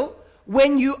feel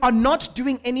when you are not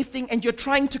doing anything and you're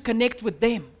trying to connect with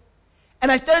them?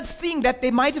 And I started seeing that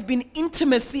there might have been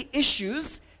intimacy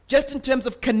issues just in terms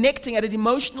of connecting at an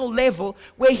emotional level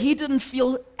where he didn't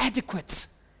feel adequate.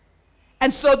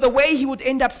 And so the way he would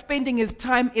end up spending his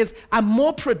time is, I'm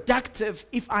more productive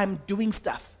if I'm doing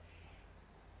stuff.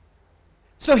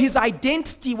 So his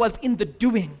identity was in the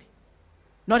doing,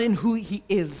 not in who he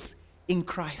is in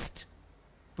Christ.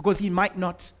 Because he might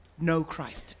not know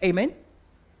Christ. Amen?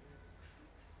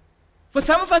 For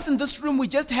some of us in this room, we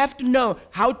just have to know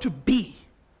how to be.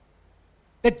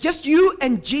 That just you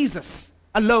and Jesus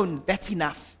alone, that's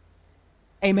enough.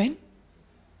 Amen?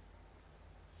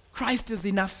 Christ is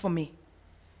enough for me.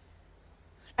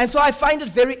 And so I find it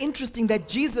very interesting that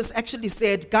Jesus actually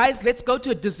said, guys, let's go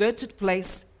to a deserted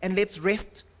place and let's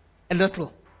rest a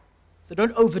little. So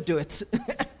don't overdo it.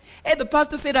 Hey, the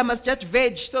pastor said I must just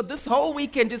veg, so this whole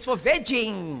weekend is for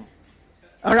vegging.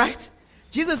 All right?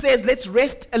 Jesus says, let's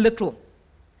rest a little.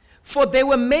 For there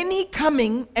were many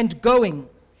coming and going,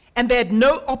 and they had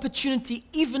no opportunity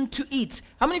even to eat.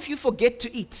 How many of you forget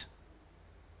to eat?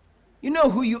 You know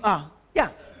who you are. Yeah,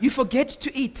 you forget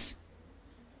to eat.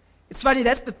 It's funny,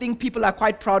 that's the thing people are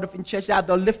quite proud of in church.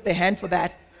 They'll lift their hand for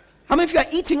that. How many of you are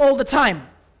eating all the time?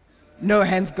 No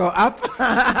hands go up.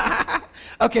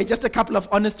 Okay, just a couple of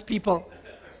honest people.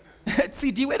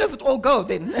 CD, where does it all go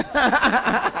then?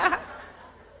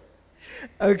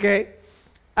 Okay.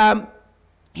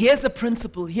 Here's the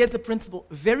principle.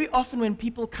 Very often when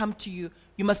people come to you,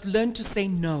 you must learn to say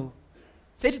no.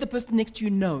 Say to the person next to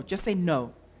you, no. Just say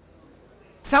no.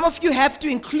 Some of you have to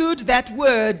include that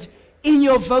word in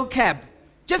your vocab.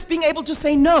 Just being able to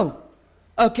say no.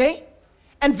 Okay?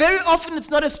 And very often it's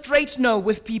not a straight no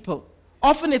with people.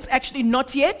 Often it's actually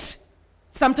not yet.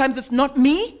 Sometimes it's not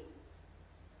me.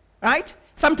 Right?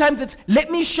 Sometimes it's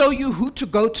let me show you who to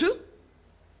go to.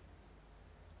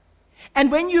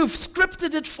 And when you've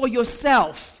scripted it for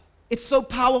yourself, it's so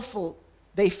powerful,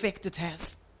 the effect it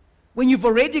has. When you've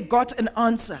already got an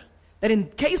answer, that in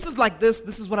cases like this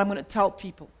is what I'm going to tell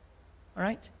people. All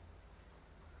right?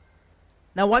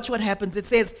 Now watch what happens. It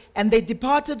says, and they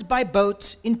departed by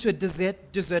boat into a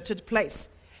deserted place.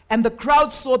 And the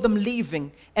crowd saw them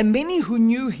leaving, and many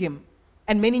knew him.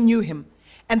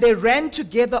 And they ran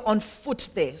together on foot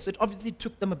there. So it obviously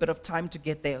took them a bit of time to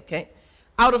get there, okay?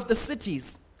 Out of the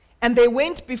cities. And they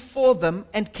went before them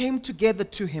and came together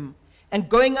to him. And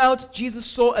going out, Jesus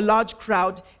saw a large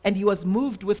crowd, and he was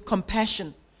moved with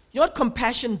compassion. You know what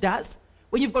compassion does?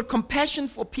 When you've got compassion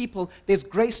for people, there's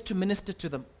grace to minister to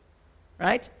them.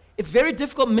 Right? It's very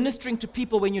difficult ministering to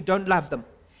people when you don't love them.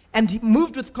 And he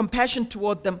moved with compassion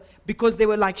toward them because they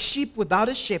were like sheep without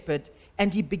a shepherd,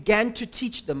 and he began to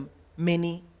teach them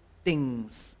many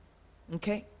things.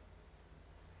 Okay?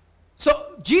 So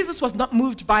Jesus was not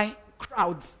moved by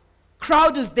crowds.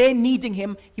 Crowd is there needing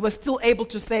him. He was still able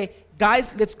to say,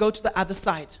 guys, let's go to the other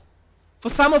side. For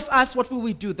some of us, what will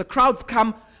we do? The crowds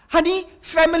come, honey,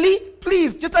 family,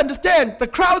 please, just understand, the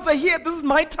crowds are here, this is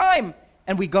my time.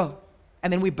 And we go.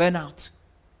 And then we burn out.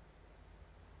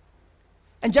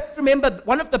 And just remember,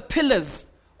 one of the pillars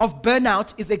of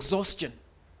burnout is exhaustion.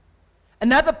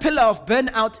 Another pillar of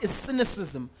burnout is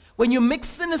cynicism. When you mix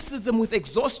cynicism with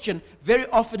exhaustion, very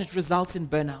often it results in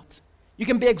burnout. You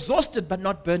can be exhausted but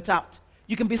not burnt out.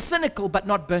 You can be cynical but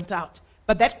not burnt out.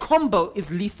 But that combo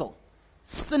is lethal.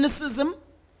 Cynicism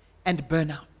and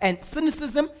burnout. And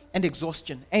cynicism and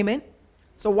exhaustion. Amen?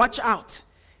 So watch out.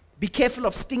 Be careful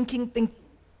of stinking thinking.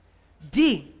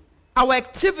 D, our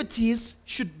activities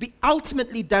should be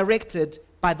ultimately directed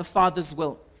by the Father's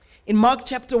will. In Mark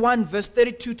chapter 1, verse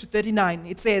 32 to 39,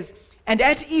 it says, "And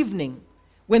at evening,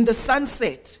 when the sun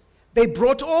set, they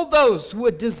brought all those who were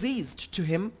diseased to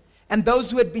him, and those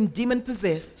who had been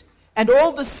demon-possessed, and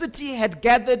all the city had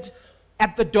gathered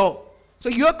at the door." So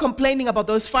you're complaining about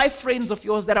those 5 friends of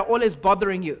yours that are always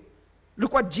bothering you.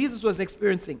 Look what Jesus was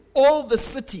experiencing. All the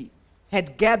city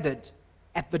had gathered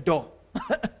at the door.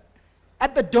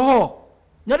 At the door.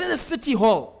 Not in the city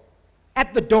hall.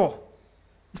 At the door.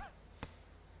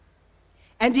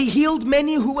 "And he healed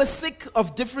many who were sick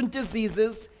of different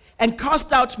diseases and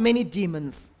cast out many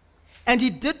demons. And he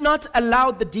did not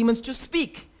allow the demons to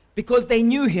speak because they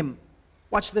knew him."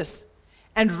 Watch this.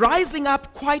 "And rising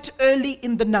up quite early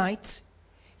in the night,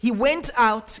 he went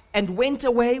out and went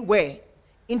away," where?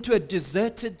 "Into a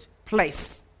deserted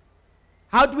place."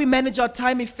 How do we manage our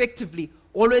time effectively?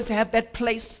 Always have that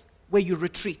place where you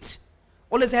retreat.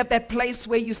 Always have that place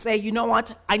where you say, you know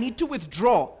what? I need to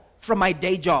withdraw from my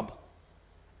day job.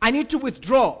 I need to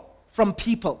withdraw from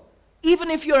people. Even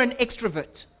if you're an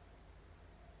extrovert.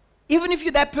 Even if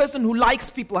you're that person who likes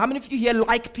people. How many of you here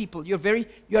like people?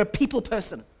 You're a people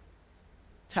person.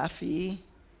 Taffy.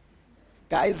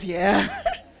 Guys here.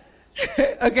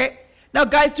 Okay. Now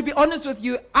guys, to be honest with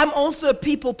you, I'm also a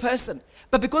people person.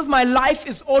 But because my life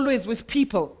is always with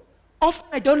people, often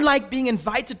I don't like being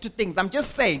invited to things. I'm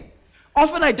just saying.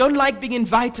 Often I don't like being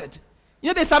invited. You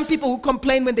know, there's some people who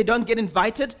complain when they don't get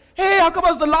invited. "Hey, how come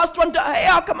I was the last one to, hey,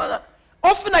 how come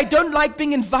Often I don't like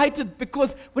being invited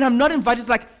because when I'm not invited, it's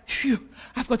like, phew,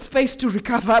 I've got space to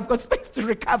recover. I've got space to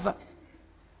recover.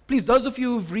 Please, those of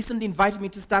you who've recently invited me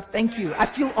to stuff, thank you. I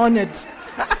feel honored.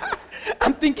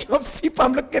 I'm thinking of Sipa.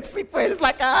 I'm looking at Sipa. And it's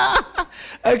like,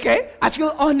 okay. I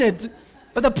feel honored.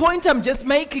 But the point I'm just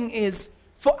making is,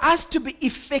 for us to be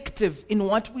effective in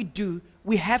what we do,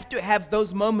 we have to have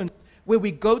those moments where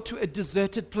we go to a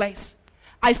deserted place.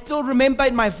 I still remember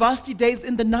in my varsity days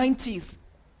in the 90s,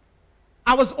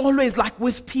 I was always like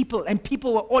with people, and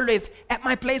people were always at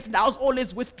my place, and I was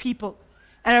always with people.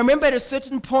 And I remember at a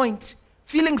certain point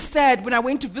feeling sad when I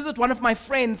went to visit one of my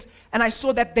friends and I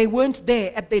saw that they weren't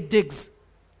there at their digs.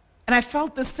 And I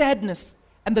felt the sadness,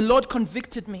 and the Lord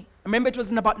convicted me. I remember it was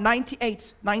in about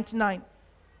 98, 99.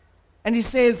 And he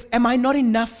says, "Am I not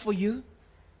enough for you?"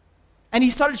 And he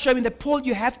started showing me that, "Paul,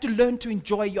 you have to learn to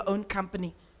enjoy your own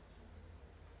company."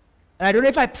 And I don't know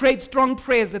if I prayed strong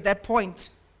prayers at that point,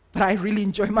 but I really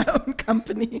enjoy my own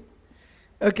company.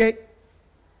 Okay?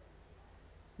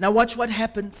 Now watch what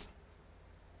happens.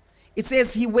 It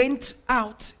says he went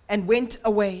out and went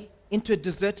away into a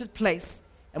deserted place.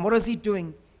 And what was he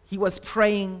doing? He was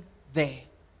praying there.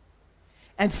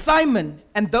 And Simon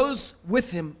and those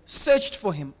with him searched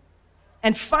for him.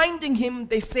 And finding him,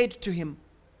 they said to him,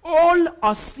 "All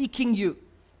are seeking you."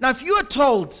 Now if you are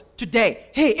told today,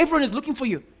 "Hey, everyone is looking for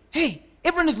you. Hey,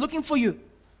 everyone is looking for you.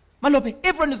 Malope,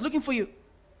 everyone is looking for you."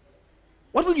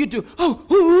 What will you do?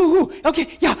 "Oh,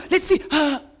 okay, yeah, let's see."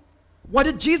 What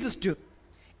did Jesus do?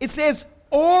 It says,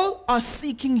 "All are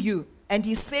seeking you." And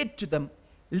he said to them,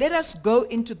 "Let us go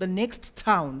into the next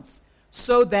towns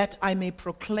so that I may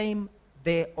proclaim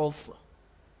there also."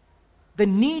 The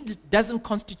need doesn't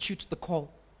constitute the call.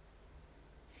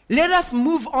 Let us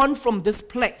move on from this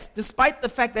place, despite the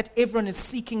fact that everyone is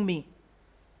seeking me.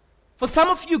 For some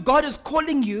of you, God is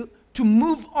calling you to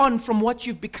move on from what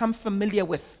you've become familiar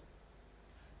with.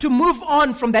 To move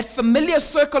on from that familiar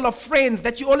circle of friends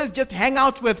that you always just hang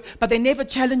out with, but they never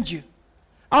challenge you.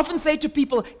 I often say to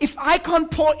people, if I can't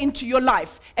pour into your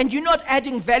life and you're not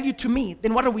adding value to me,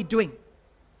 then what are we doing?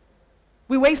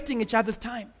 We're wasting each other's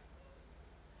time.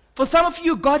 For some of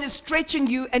you, God is stretching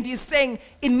you and He's saying,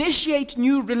 initiate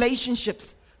new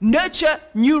relationships. Nurture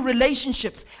new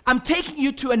relationships. I'm taking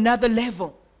you to another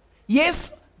level.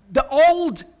 Yes, the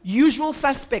old usual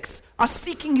suspects are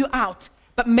seeking you out,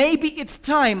 but maybe it's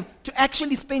time to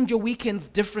actually spend your weekends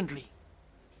differently.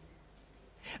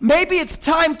 Maybe it's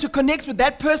time to connect with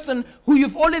that person who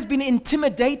you've always been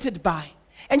intimidated by,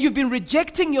 and you've been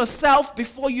rejecting yourself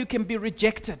before you can be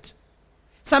rejected.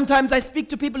 Sometimes I speak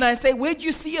to people and I say, where do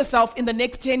you see yourself in the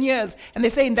next 10 years? And they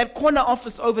say, in that corner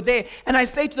office over there. And I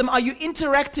say to them, are you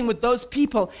interacting with those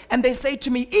people? And they say to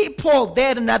me, Paul,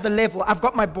 they're at another level. I've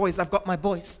got my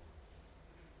boys.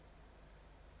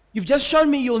 You've just shown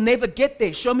me you'll never get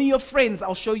there. Show me your friends.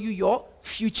 I'll show you your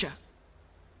future.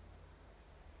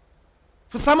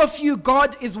 For some of you,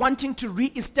 God is wanting to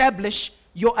reestablish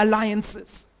your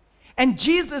alliances. And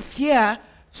Jesus here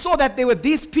saw that there were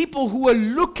these people who were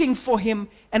looking for him.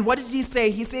 And what did he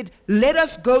say? He said, let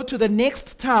us go to the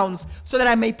next towns so that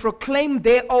I may proclaim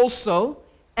there also.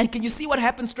 And can you see what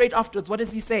happened straight afterwards? What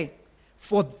does he say?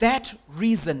 For that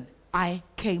reason I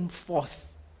came forth.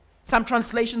 Some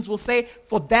translations will say,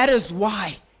 for that is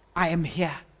why I am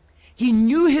here. He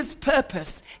knew his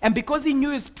purpose. And because he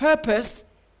knew his purpose,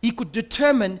 he could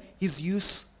determine his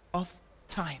use of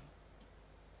time.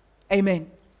 Amen.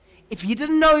 If he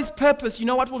didn't know his purpose, you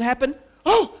know what will happen?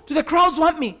 Oh, do the crowds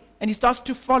want me? And he starts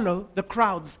to follow the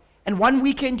crowds. And one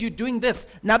weekend you're doing this.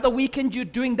 Another weekend you're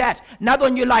doing that. Another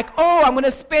one you're like, oh, I'm going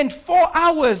to spend 4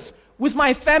 hours with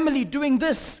my family doing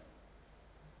this.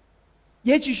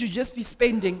 Yet you should just be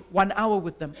spending 1 hour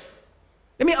with them.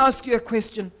 Let me ask you a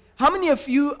question. How many of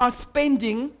you are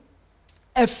spending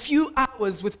a few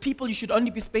hours with people you should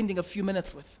only be spending a few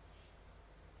minutes with?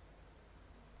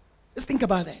 Let's think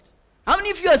about that. How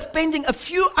many of you are spending a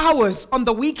few hours on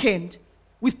the weekend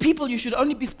with people you should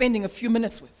only be spending a few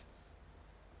minutes with?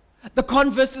 The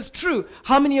converse is true.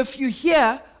 How many of you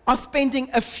here are spending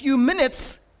a few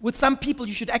minutes with some people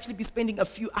you should actually be spending a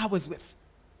few hours with?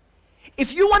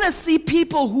 If you want to see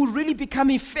people who really become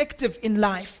effective in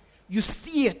life, you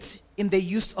see it in their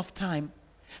use of time.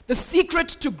 The secret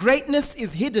to greatness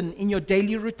is hidden in your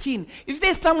daily routine. If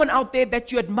there's someone out there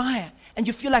that you admire and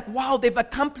you feel like, wow, they've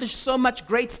accomplished so much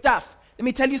great stuff, let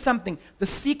me tell you something. The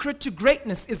secret to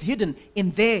greatness is hidden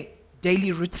in their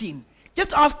daily routine.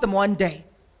 Just ask them one day.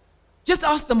 Just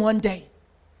ask them one day.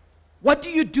 What do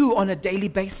you do on a daily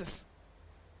basis?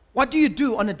 What do you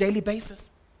do on a daily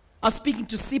basis? I was speaking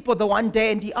to Sipo the one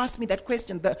day and he asked me that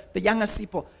question, the younger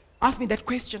Sipo asked me that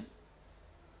question.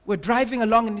 We're driving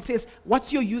along and he says,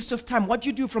 what's your use of time? What do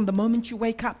you do from the moment you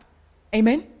wake up?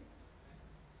 Amen?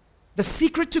 The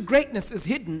secret to greatness is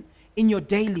hidden in your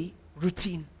daily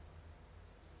routine.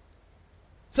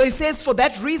 So he says, for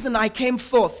that reason I came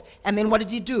forth. And then what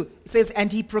did he do? He says,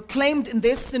 and he proclaimed in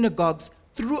their synagogues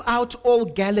throughout all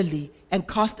Galilee and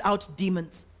cast out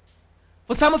demons.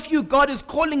 For some of you, God is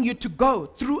calling you to go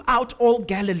throughout all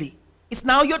Galilee. It's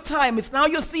now your time. It's now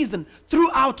your season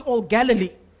throughout all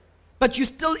Galilee. But you're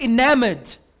still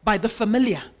enamored by the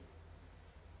familiar.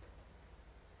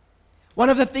 One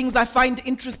of the things I find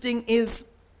interesting is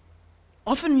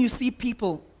often you see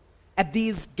people at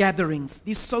these gatherings,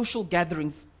 these social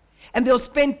gatherings, and they'll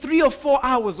spend 3 or 4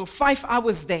 hours or 5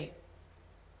 hours there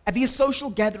at these social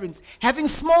gatherings, having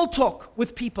small talk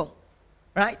with people,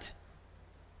 right?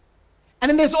 And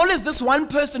then there's always this one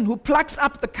person who plucks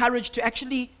up the courage to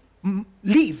actually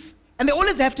leave. And they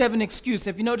always have to have an excuse.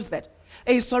 Have you noticed that?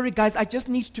 Hey, sorry guys, I just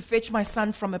need to fetch my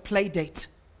son from a play date.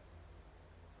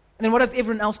 And then what does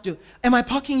everyone else do? Am I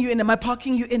parking you in? Am I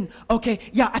parking you in? Okay,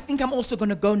 yeah, I think I'm also going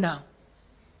to go now.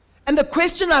 And the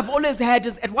question I've always had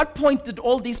is, at what point did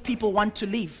all these people want to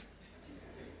leave?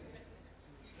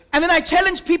 And then I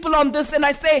challenge people on this and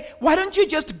I say, why don't you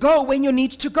just go when you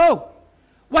need to go?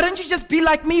 Why don't you just be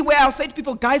like me, where I'll say to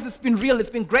people, guys, it's been real, it's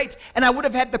been great, and I would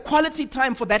have had the quality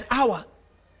time for that hour.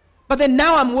 But then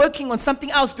now I'm working on something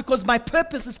else because my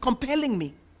purpose is compelling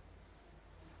me.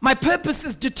 My purpose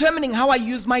is determining how I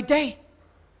use my day.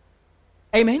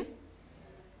 Amen?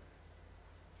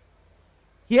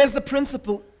 Here's the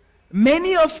principle.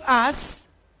 Many of us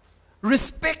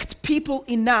respect people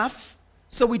enough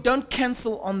so we don't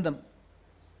cancel on them.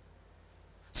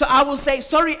 So I will say,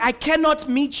 sorry, I cannot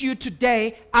meet you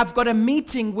today. I've got a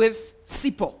meeting with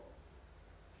Sipo.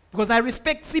 Because I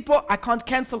respect Sipo, I can't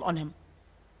cancel on him.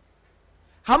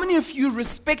 How many of you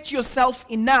respect yourself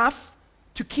enough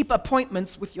to keep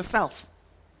appointments with yourself?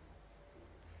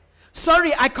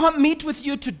 Sorry, I can't meet with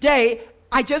you today.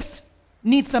 I just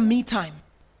need some me time.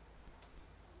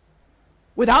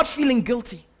 Without feeling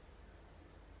guilty.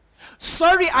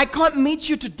 Sorry, I can't meet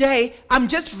you today. I'm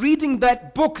just reading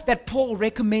that book that Paul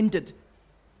recommended.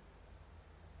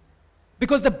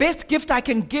 Because the best gift I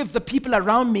can give the people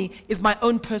around me is my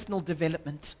own personal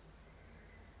development.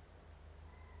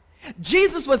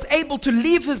 Jesus was able to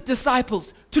leave his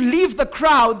disciples, to leave the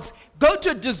crowds, go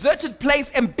to a deserted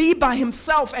place and be by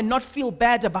himself and not feel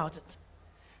bad about it.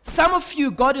 Some of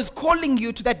you, God is calling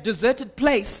you to that deserted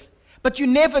place, but you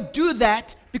never do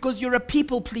that because you're a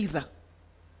people pleaser.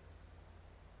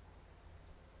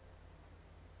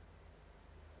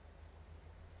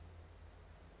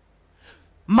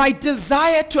 My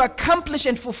desire to accomplish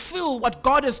and fulfill what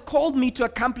God has called me to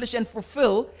accomplish and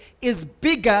fulfill is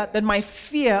bigger than my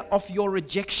fear of your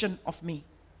rejection of me.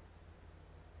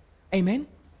 Amen?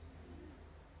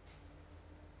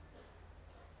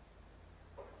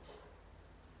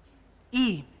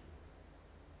 E.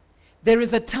 There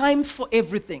is a time for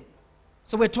everything.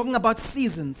 So we're talking about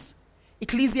seasons.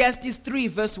 Ecclesiastes 3,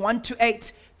 verse 1 to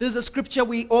 8. This is a scripture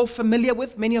we all familiar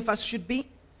with. Many of us should be.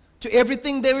 To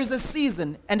everything there is a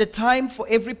season and a time for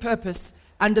every purpose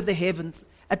under the heavens.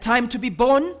 A time to be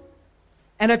born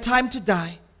and a time to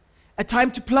die. A time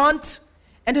to plant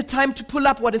and a time to pull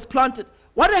up what is planted.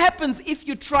 What happens if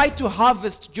you try to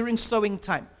harvest during sowing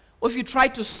time? Or if you try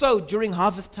to sow during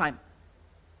harvest time?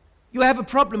 You have a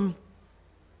problem.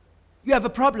 You have a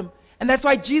problem. And that's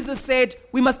why Jesus said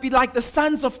we must be like the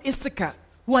sons of Issachar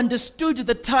who understood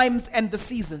the times and the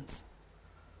seasons.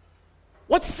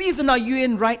 What season are you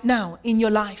in right now in your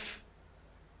life?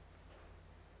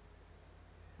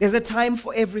 There's a time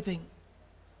for everything.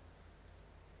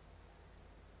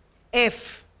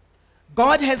 F,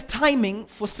 God has timing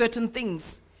for certain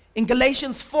things. In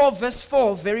Galatians 4, verse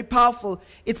 4, very powerful,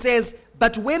 it says,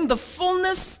 but when the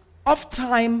fullness of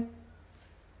time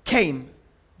came,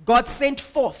 God sent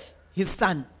forth his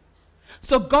Son.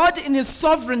 So God in his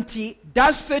sovereignty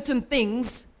does certain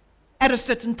things at a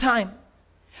certain time.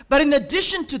 But in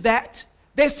addition to that,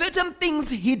 there are certain things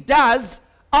he does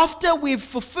after we've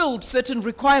fulfilled certain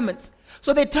requirements.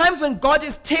 So there are times when God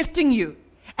is testing you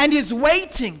and is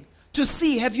waiting to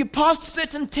see, have you passed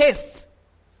certain tests?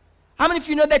 How many of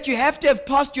you know that you have to have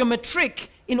passed your matric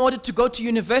in order to go to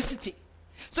university?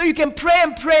 So you can pray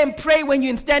and pray and pray when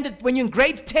you're in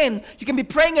grade 10. You can be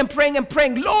praying and praying and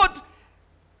praying. Lord,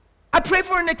 I pray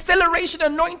for an acceleration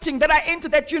anointing that I enter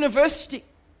that university.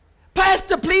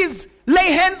 Pastor, please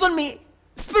lay hands on me.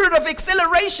 Spirit of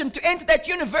acceleration to enter that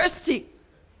university.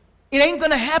 It ain't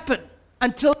going to happen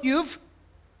until you've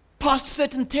passed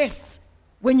certain tests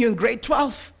when you're in grade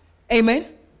 12. Amen?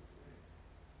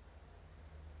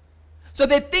 So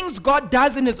there are things God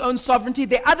does in his own sovereignty.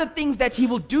 There are other things that he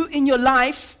will do in your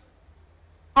life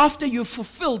after you've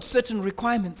fulfilled certain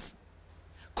requirements.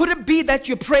 Could it be that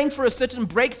you're praying for a certain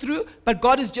breakthrough, but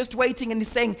God is just waiting and he's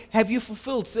saying, have you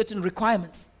fulfilled certain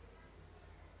requirements?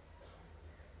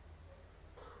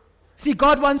 See,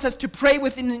 God wants us to pray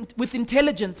with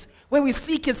intelligence, where we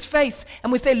seek his face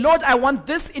and we say, Lord, I want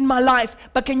this in my life,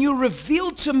 but can you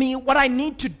reveal to me what I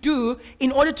need to do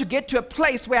in order to get to a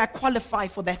place where I qualify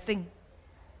for that thing?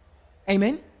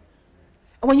 Amen?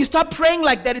 And when you start praying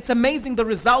like that, it's amazing the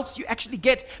results you actually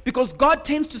get, because God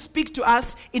tends to speak to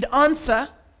us in answer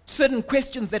to certain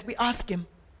questions that we ask him.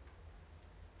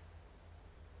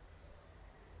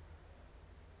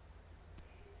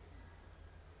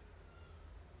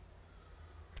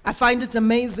 I find it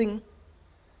amazing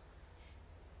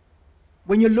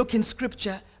when you look in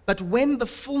scripture, but when the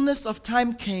fullness of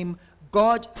time came,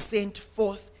 God sent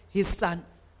forth his Son.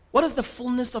 What does the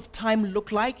fullness of time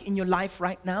look like in your life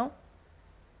right now?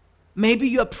 Maybe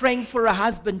you're praying for a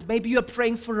husband. Maybe you're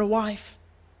praying for a wife.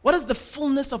 What does the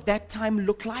fullness of that time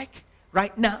look like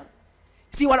right now?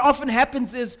 See, what often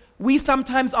happens is we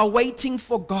sometimes are waiting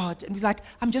for God. And we're like,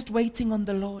 I'm just waiting on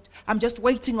the Lord. I'm just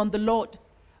waiting on the Lord.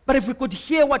 But if we could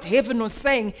hear what heaven was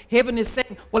saying, heaven is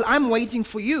saying, well, I'm waiting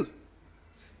for you.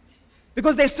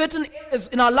 Because there's certain areas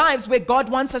in our lives where God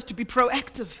wants us to be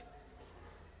proactive,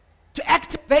 to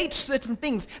activate certain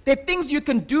things. There are things you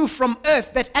can do from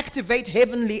earth that activate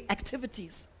heavenly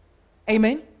activities.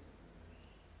 Amen?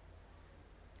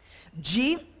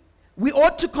 G, we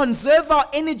ought to conserve our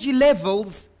energy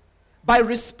levels by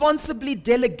responsibly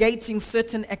delegating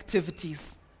certain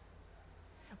activities.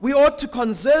 We ought to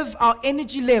conserve our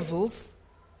energy levels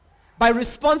by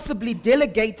responsibly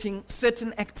delegating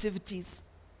certain activities.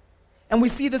 And we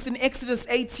see this in Exodus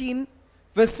 18,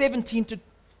 verse 17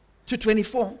 to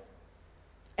 24.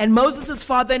 And Moses'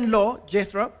 father-in-law,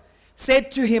 Jethro,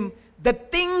 said to him, the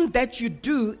thing that you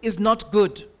do is not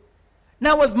good.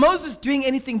 Now, was Moses doing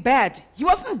anything bad? He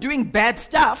wasn't doing bad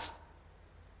stuff,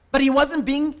 but he wasn't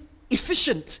being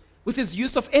efficient with his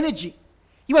use of energy.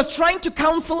 He was trying to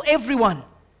counsel everyone.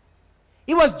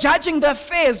 He was judging the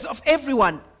affairs of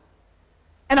everyone.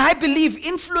 And I believe,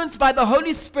 influenced by the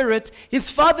Holy Spirit, his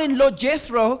father-in-law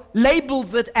Jethro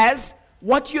labels it as,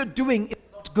 what you're doing is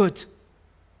not good.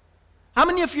 How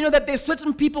many of you know that there's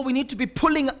certain people we need to be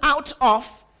pulling out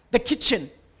of the kitchen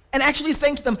and actually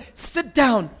saying to them, sit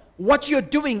down, what you're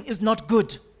doing is not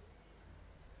good.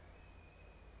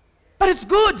 But it's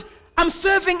good. I'm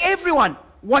serving everyone.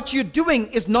 What you're doing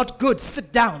is not good.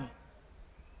 Sit down.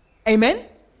 Amen?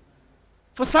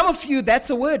 For some of you, that's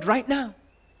a word right now.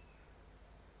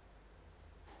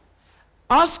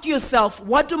 Ask yourself,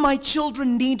 what do my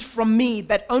children need from me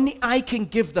that only I can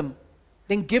give them?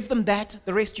 Then give them that.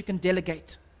 The rest you can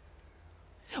delegate.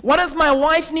 What does my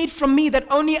wife need from me that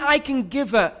only I can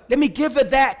give her? Let me give her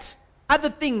that. Other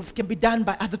things can be done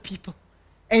by other people.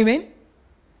 Amen?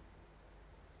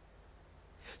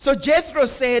 So Jethro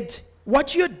said,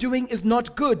 what you're doing is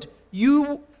not good.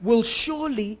 you will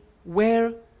surely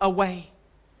wear away.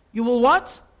 You will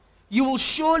what? You will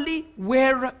surely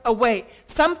wear away.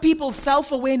 Some people's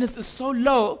self-awareness is so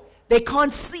low, they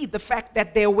can't see the fact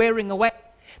that they're wearing away.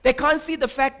 They can't see the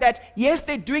fact that, yes,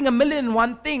 they're doing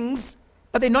 1,000,001 things,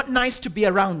 but they're not nice to be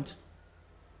around.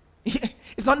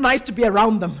 It's not nice to be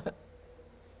around them.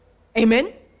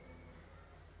 Amen?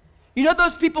 You know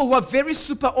those people who are very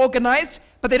super organized,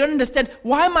 but they don't understand,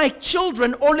 why are my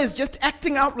children always just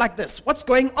acting out like this? What's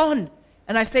going on?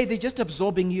 And I say, they're just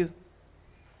absorbing you.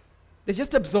 They're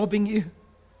just absorbing you.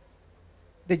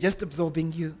 They're just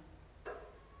absorbing you.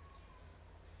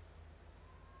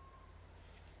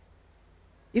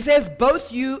 He says,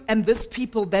 both you and this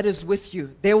people that is with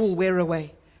you, they will wear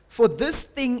away. For this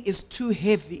thing is too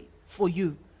heavy for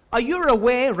you. Are you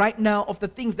aware right now of the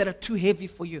things that are too heavy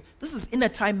for you? This is inner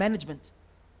time management.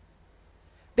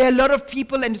 There are a lot of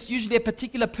people, and it's usually a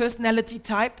particular personality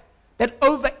type, that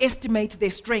overestimate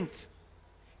their strength.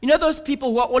 You know those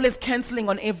people who are always canceling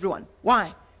on everyone.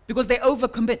 Why? Because they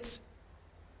overcommit.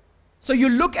 So you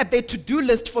look at their to-do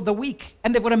list for the week,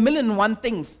 and they've got 1,000,001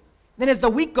 things. Then as the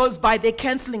week goes by, they're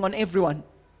canceling on everyone.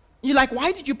 You're like,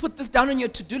 why did you put this down on your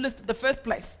to-do list in the first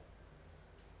place?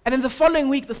 And then the following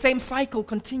week, the same cycle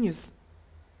continues.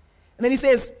 And then he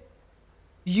says,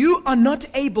 you are not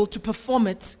able to perform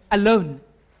it alone.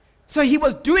 So he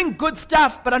was doing good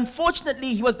stuff, but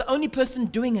unfortunately, he was the only person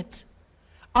doing it.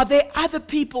 Are there other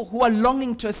people who are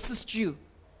longing to assist you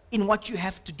in what you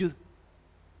have to do?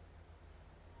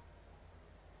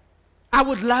 I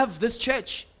would love this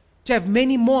church to have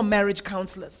many more marriage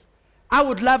counselors. I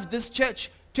would love this church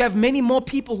to have many more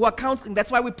people who are counseling.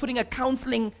 That's why we're putting a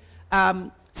counseling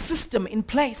system in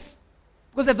place.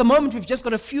 Because at the moment, we've just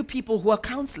got a few people who are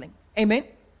counseling. Amen?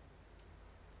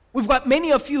 We've got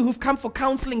many of you who've come for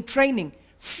counseling training.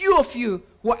 Few of you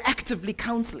who are actively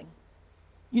counseling.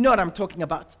 You know what I'm talking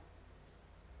about.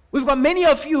 We've got many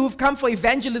of you who've come for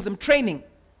evangelism training.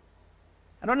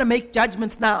 I don't want to make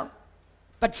judgments now,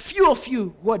 but few of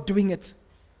you who are doing it.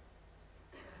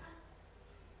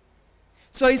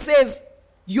 So he says,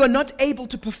 you are not able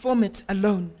to perform it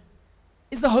alone.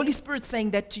 Is the Holy Spirit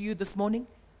saying that to you this morning?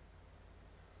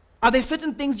 Are there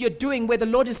certain things you're doing where the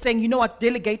Lord is saying, you know what,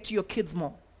 delegate to your kids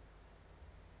more?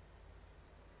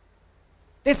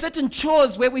 There's certain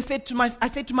chores where I said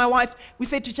to my wife, we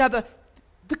said to each other,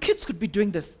 the kids could be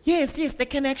doing this. Yes, they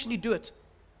can actually do it.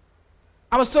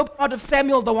 I was so proud of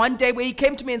Samuel the one day where he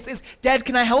came to me and says, Dad,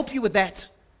 can I help you with that?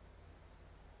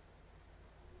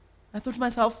 I thought to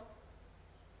myself,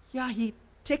 yeah, he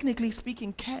technically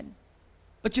speaking can.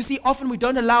 But you see, often we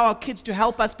don't allow our kids to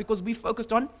help us because we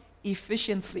focused on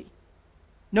efficiency.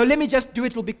 No, let me just do it.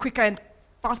 It'll be quicker and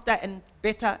faster and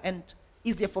better and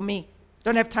easier for me.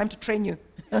 Don't have time to train you.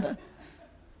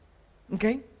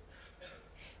 Okay?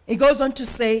 He goes on to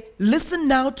say, listen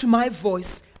now to my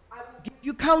voice. I will give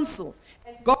you counsel,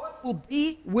 and God will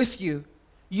be with you.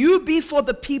 You be for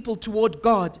the people toward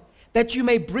God, that you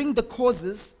may bring the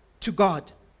causes to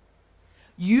God.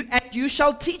 You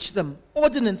shall teach them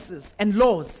ordinances and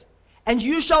laws, and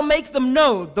you shall make them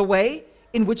know the way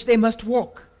in which they must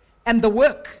walk, and the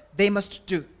work they must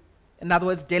do. In other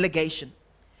words, delegation.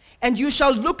 And you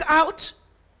shall look out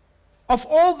of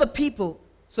all the people.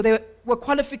 So there were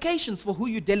qualifications for who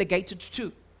you delegated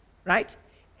to, right?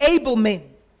 Able men,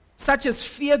 such as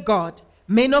fear God,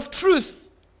 men of truth.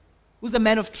 Who's the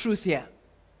man of truth here?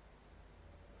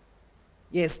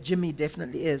 Yes, Jimmy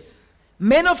definitely is.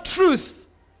 Men of truth,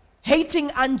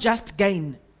 hating unjust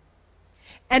gain,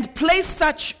 and place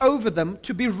such over them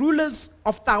to be rulers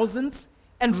of thousands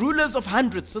and rulers of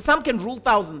hundreds. So some can rule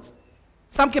thousands.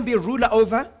 Some can be a ruler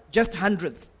over just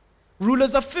hundreds.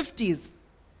 Rulers of 50s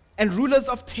and rulers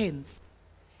of 10s.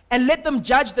 And let them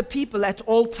judge the people at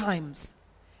all times.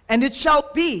 And it shall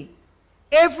be,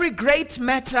 every great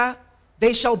matter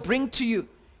they shall bring to you.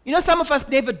 You know, some of us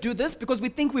never do this because we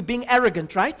think we're being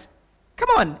arrogant, right? Come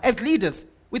on, as leaders.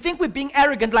 We think we're being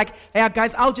arrogant, like, hey,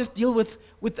 guys, I'll just deal with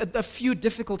a few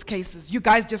difficult cases. You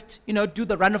guys just, do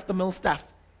the run-of-the-mill stuff.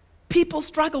 People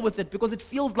struggle with it because it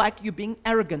feels like you're being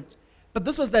arrogant. But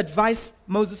this was the advice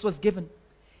Moses was given.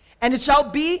 And it shall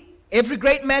be, every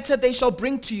great matter they shall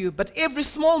bring to you, but every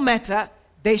small matter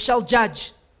they shall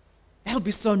judge. That'll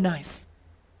be so nice.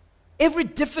 Every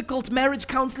difficult marriage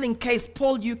counseling case,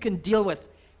 Paul, you can deal with.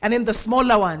 And then the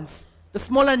smaller ones, the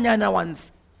smaller nyana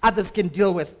ones, others can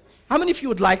deal with. How many of you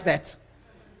would like that?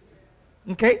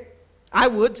 Okay? I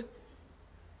would.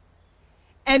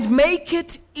 And make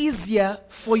it easier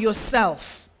for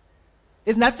yourself.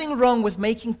 There's nothing wrong with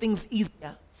making things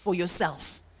easier for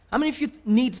yourself. How many of you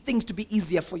need things to be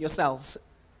easier for yourselves?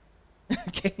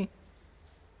 Okay?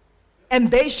 and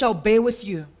they shall bear with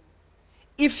you.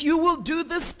 If you will do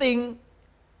this thing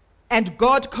and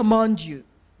God command you,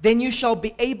 then you shall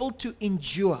be able to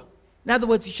endure. In other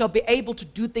words, you shall be able to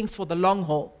do things for the long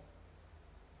haul,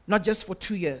 not just for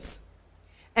 2 years.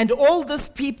 And all this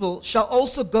people shall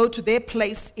also go to their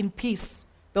place in peace.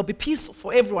 There'll be peace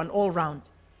for everyone all around.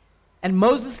 And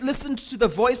Moses listened to the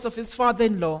voice of his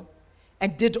father-in-law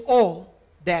and did all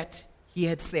that he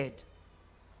had said.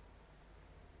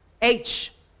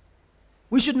 H.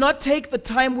 We should not take the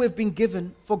time we've been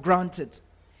given for granted.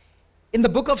 In the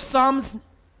book of Psalms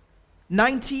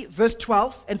 90, verse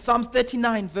 12, and Psalms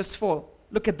 39, verse 4,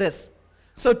 look at this.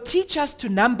 So teach us to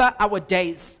number our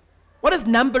days. What is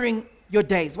numbering your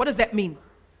days? What does that mean?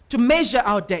 To measure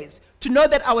our days. To know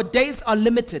that our days are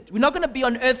limited. We're not going to be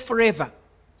on earth forever.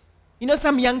 You know,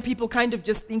 some young people kind of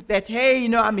just think that, hey,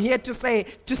 I'm here to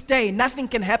stay. Nothing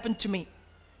can happen to me.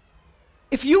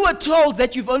 If you were told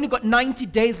that you've only got 90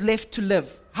 days left to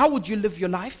live, how would you live your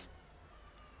life?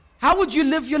 How would you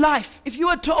live your life? If you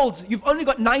were told you've only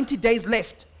got 90 days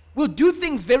left, we'll do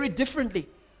things very differently.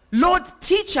 Lord,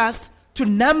 teach us to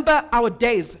number our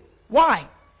days. Why?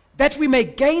 That we may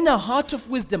gain a heart of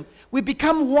wisdom. We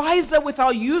become wiser with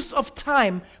our use of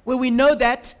time when we know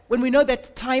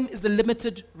that time is a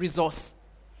limited resource.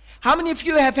 How many of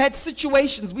you have had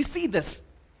situations, we see this.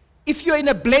 If you're in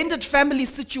a blended family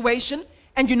situation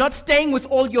and you're not staying with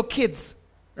all your kids,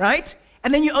 right?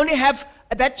 And then you only have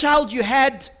that child you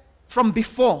had from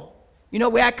before. You know,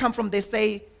 where I come from, they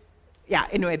say,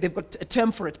 anyway, they've got a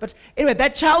term for it. But anyway,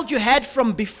 that child you had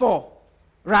from before,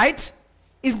 right,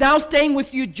 is now staying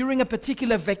with you during a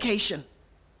particular vacation.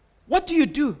 What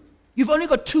do? You've only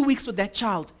got 2 weeks with that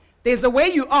child. There's a way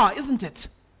you are, isn't it?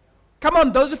 Come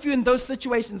on, those of you in those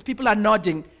situations, people are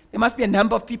nodding. There must be a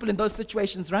number of people in those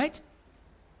situations, right?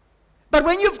 But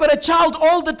when you've got a child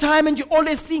all the time and you're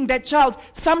always seeing that child,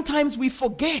 sometimes we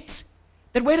forget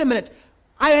that, wait a minute,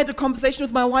 I had a conversation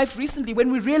with my wife recently when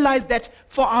we realized that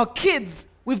for our kids,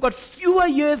 we've got fewer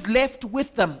years left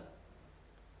with them.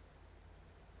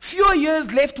 Fewer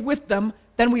years left with them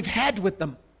than we've had with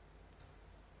them.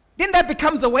 Then that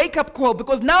becomes a wake-up call,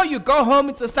 because now you go home,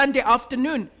 it's a Sunday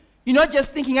afternoon. You're not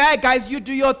just thinking, hey guys, you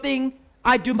do your thing,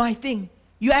 I do my thing.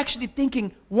 You're actually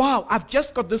thinking, wow, I've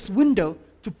just got this window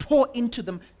to pour into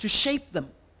them, to shape them.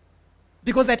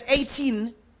 Because at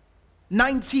 18,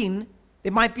 19, they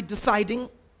might be deciding,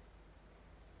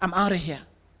 I'm out of here.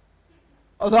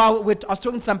 Although I was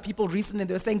talking to some people recently,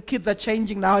 they were saying kids are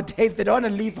changing nowadays. They don't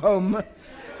want to leave home.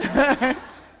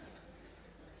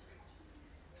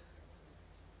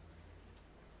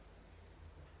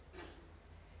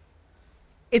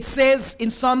 It says in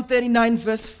Psalm 39,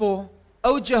 verse 4,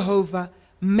 O Jehovah,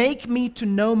 make me to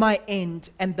know my end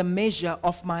and the measure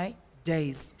of my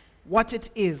days. What it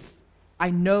is, I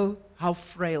know how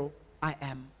frail I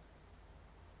am.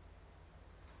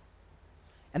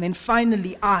 And then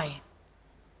finally,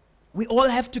 we all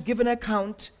have to give an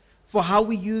account for how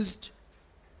we used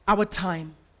our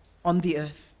time on the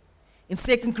earth. In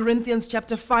 2 Corinthians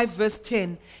chapter 5, verse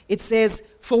 10, it says,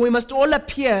 for we must all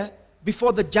appear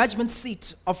before the judgment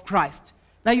seat of Christ.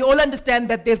 Now you all understand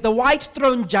that there's the white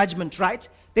throne judgment, right?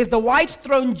 There's the white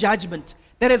throne judgment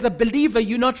that as a believer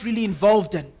you're not really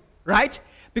involved in, right?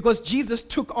 Because Jesus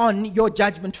took on your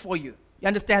judgment for you. You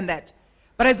understand that?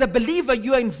 But as a believer,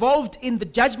 you are involved in the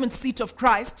judgment seat of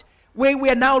Christ, where we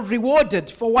are now rewarded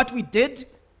for what we did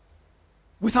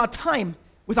with our time,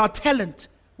 with our talent,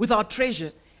 with our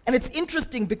treasure. And it's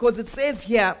interesting because it says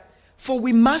here, for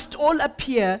we must all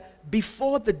appear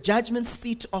before the judgment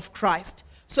seat of Christ,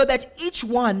 so that each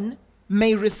one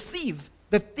may receive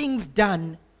the things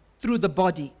done through the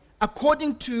body,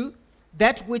 according to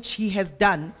that which he has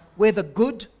done, whether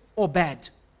good or bad.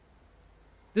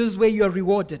 This is where you are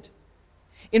rewarded.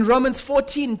 In Romans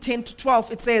 14, 10 to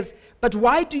 12, it says, but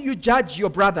why do you judge your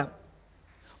brother?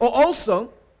 Or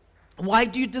also, why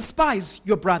do you despise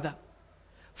your brother?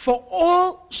 For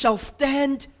all shall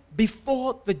stand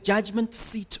before the judgment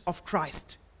seat of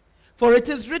Christ. For it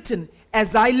is written,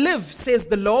 as I live, says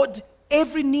the Lord,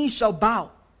 every knee shall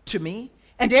bow to me,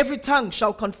 and every tongue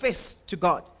shall confess to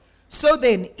God. So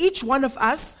then, each one of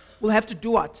us will have to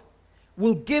do what?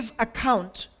 Will give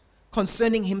account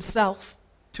concerning himself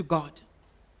to God.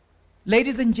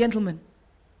 Ladies and gentlemen,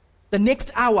 the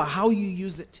next hour, how you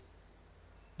use it,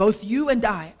 both you and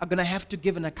I are going to have to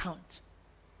give an account.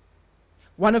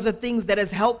 One of the things that has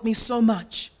helped me so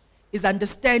much is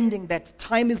understanding that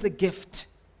time is a gift.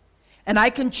 And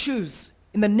I can choose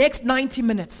in the next 90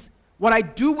 minutes what I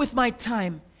do with my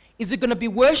time. Is it going to be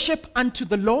worship unto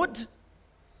the Lord?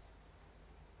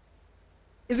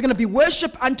 Is it going to be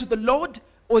worship unto the Lord,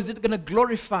 or is it going to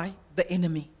glorify the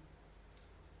enemy?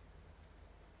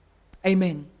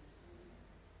 Amen.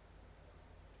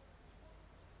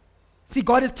 See,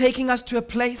 God is taking us to a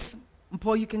place, and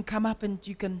Paul, you can come up and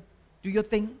you can do your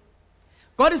thing.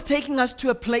 God is taking us to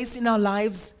a place in our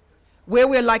lives where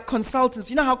we're like consultants.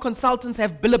 You know how consultants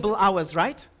have billable hours,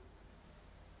 right?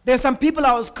 There are some people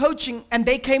I was coaching, and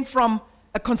they came from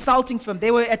a consulting firm.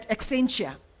 They were at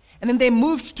Accenture. And then they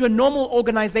moved to a normal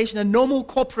organization, a normal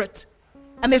corporate.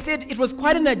 And they said it was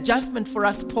quite an adjustment for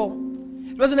us, Paul.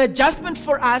 It was an adjustment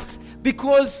for us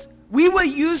because we were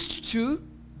used to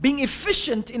being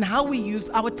efficient in how we use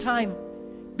our time,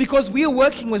 because we are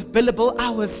working with billable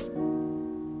hours.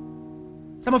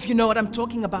 Some of you know what I'm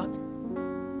talking about.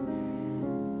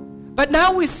 But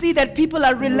now we see that people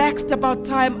are relaxed about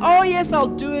time. Oh yes, I'll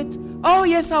do it. Oh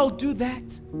yes, I'll do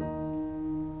that.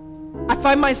 I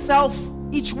find myself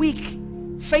each week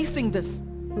facing this,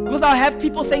 because I'll have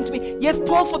people saying to me, yes,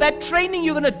 Paul, for that training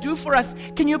you're going to do for us,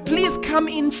 can you please come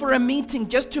in for a meeting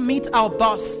just to meet our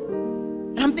boss?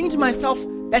 And I'm thinking to myself,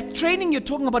 that training you're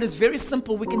talking about is very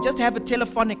simple. We can just have a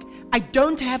telephonic. I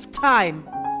don't have time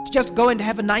to just go and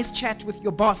have a nice chat with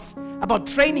your boss about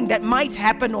training that might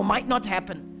happen or might not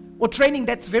happen, or training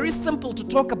that's very simple to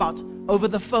talk about over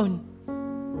the phone.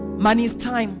 Money is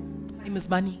time. Time is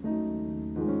money.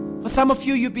 For some of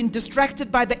you, you've been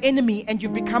distracted by the enemy and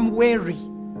you've become weary.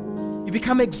 You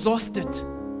become exhausted.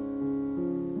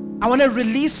 I want to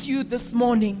release you this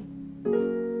morning.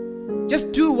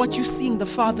 Just do what you're seeing the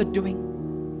Father doing.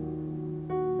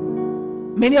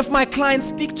 Many of my clients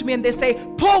speak to me and they say,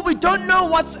 Paul, we don't know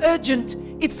what's urgent.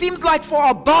 It seems like for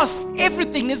our boss,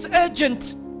 everything is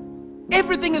urgent.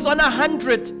 Everything is on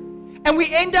 100. And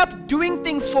we end up doing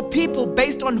things for people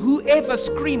based on whoever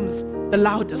screams the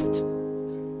loudest.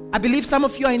 I believe some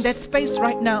of you are in that space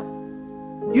right now.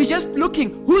 You're just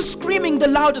looking, who's screaming the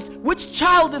loudest? Which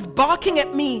child is barking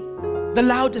at me the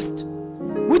loudest?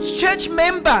 Which church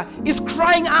member is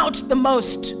crying out the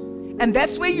most? And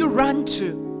that's where you run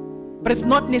to. But it's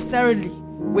not necessarily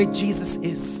where Jesus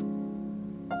is.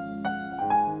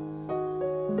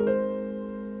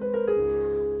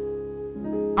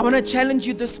 I want to challenge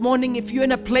you this morning, if you're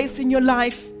in a place in your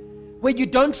life where you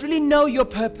don't really know your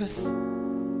purpose,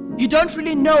 you don't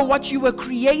really know what you were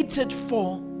created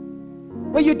for,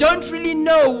 where you don't really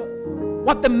know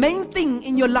what the main thing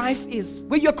in your life is,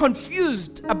 where you're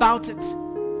confused about it,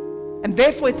 and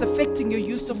therefore it's affecting your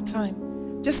use of time,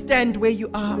 just stand where you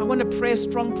are. I want to pray a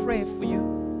strong prayer for you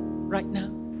right now.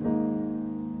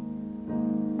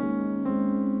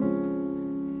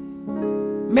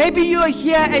 Maybe you're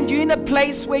here and you're in a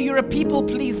place where you're a people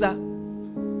pleaser.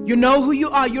 You know who you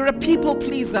are. You're a people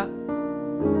pleaser.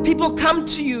 People come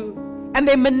to you and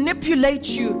they manipulate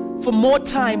you for more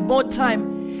time.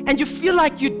 And you feel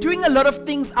like you're doing a lot of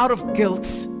things out of guilt.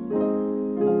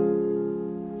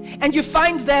 And you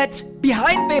find that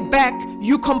behind their back,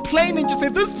 you complain and you say,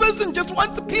 this person just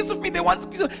wants a piece of me, they want a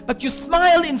piece of me. But you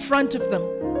smile in front of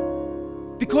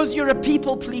them because you're a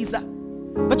people pleaser.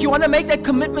 But you want to make that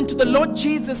commitment to the Lord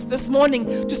Jesus this morning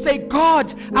to say,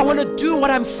 God, I want to do what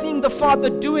I'm seeing the Father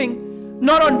doing,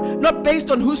 not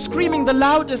based on who's screaming the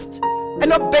loudest and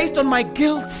not based on my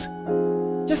guilt.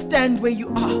 Just stand where you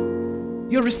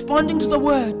are. You're responding to the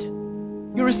word.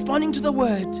 You're responding to the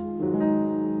word.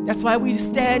 That's why we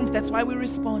stand. That's why we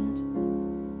respond.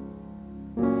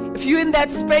 If you're in that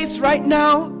space right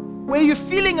now where you're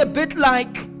feeling a bit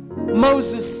like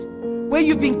Moses, where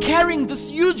you've been carrying this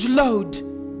huge load,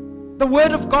 the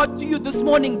word of God to you this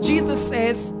morning, Jesus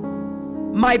says,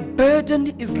 my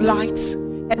burden is light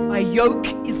and my yoke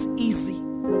is easy.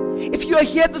 If you're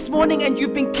here this morning and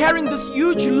you've been carrying this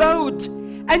huge load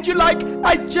and you're like,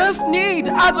 I just need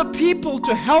other people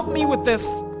to help me with this,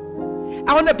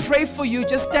 I want to pray for you.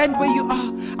 Just stand where you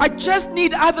are. I just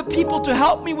need other people to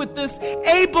help me with this.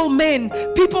 Able men,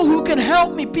 people who can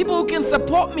help me, people who can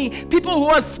support me, people who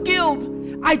are skilled.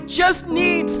 I just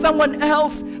need someone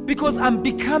else because I'm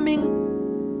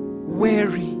becoming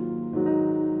weary.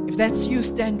 If that's you,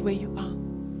 stand where you are.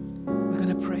 We're going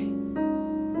to pray.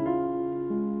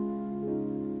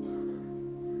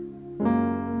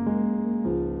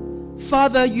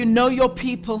 Father, you know your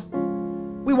people.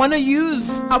 We want to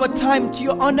use our time to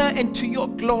your honor and to your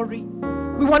glory.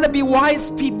 We want to be wise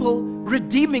people,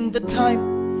 redeeming the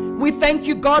time. We thank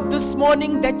you, God, this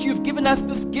morning that you've given us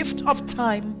this gift of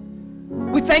time.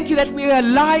 We thank you that we are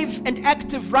alive and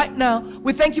active right now.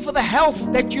 We thank you for the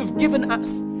health that you've given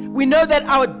us. We know that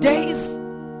our days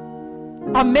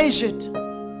are measured.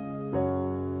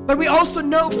 But we also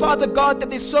know, Father God,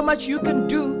 that there's so much you can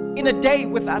do in a day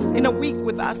with us, in a week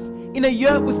with us, in a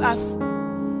year with us.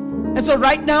 And so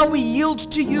right now we yield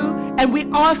to you and we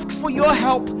ask for your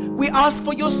help. We ask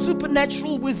for your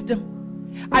supernatural wisdom.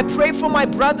 I pray for my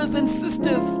brothers and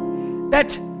sisters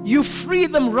that you free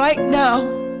them right now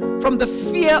from the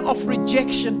fear of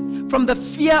rejection, from the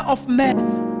fear of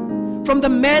man, from the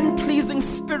man-pleasing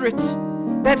spirit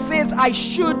that says I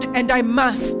should and I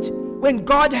must, when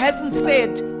God hasn't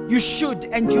said you should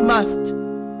and you must.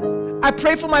 I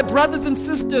pray for my brothers and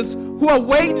sisters who are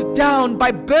weighed down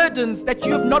by burdens that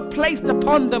you have not placed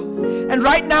upon them. And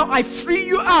right now I free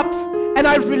you up and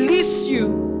I release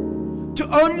you to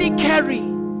only carry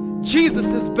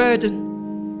Jesus'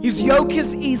 burden. His yoke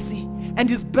is easy and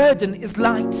his burden is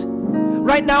light.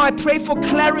 Right now I pray for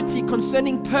clarity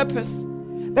concerning purpose,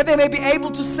 that they may be able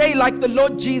to say like the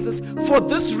Lord Jesus, for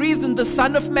this reason the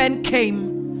Son of Man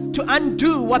came, to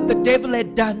undo what the devil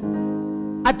had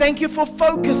done. I thank you for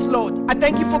focus, Lord. I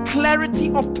thank you for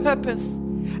clarity of purpose.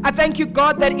 I thank you,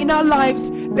 God, that in our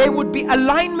lives there would be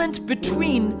alignment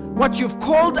between what you've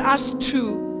called us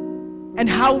to and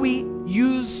how we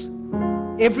use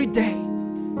every day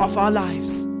of our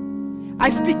lives.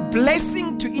 I speak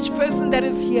blessing to each person that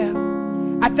is here.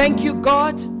 I thank you,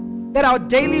 God, that our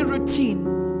daily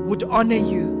routine would honor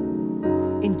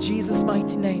you. In Jesus'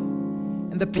 mighty name.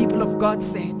 And the people of God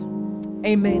said,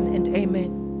 amen and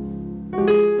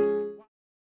amen.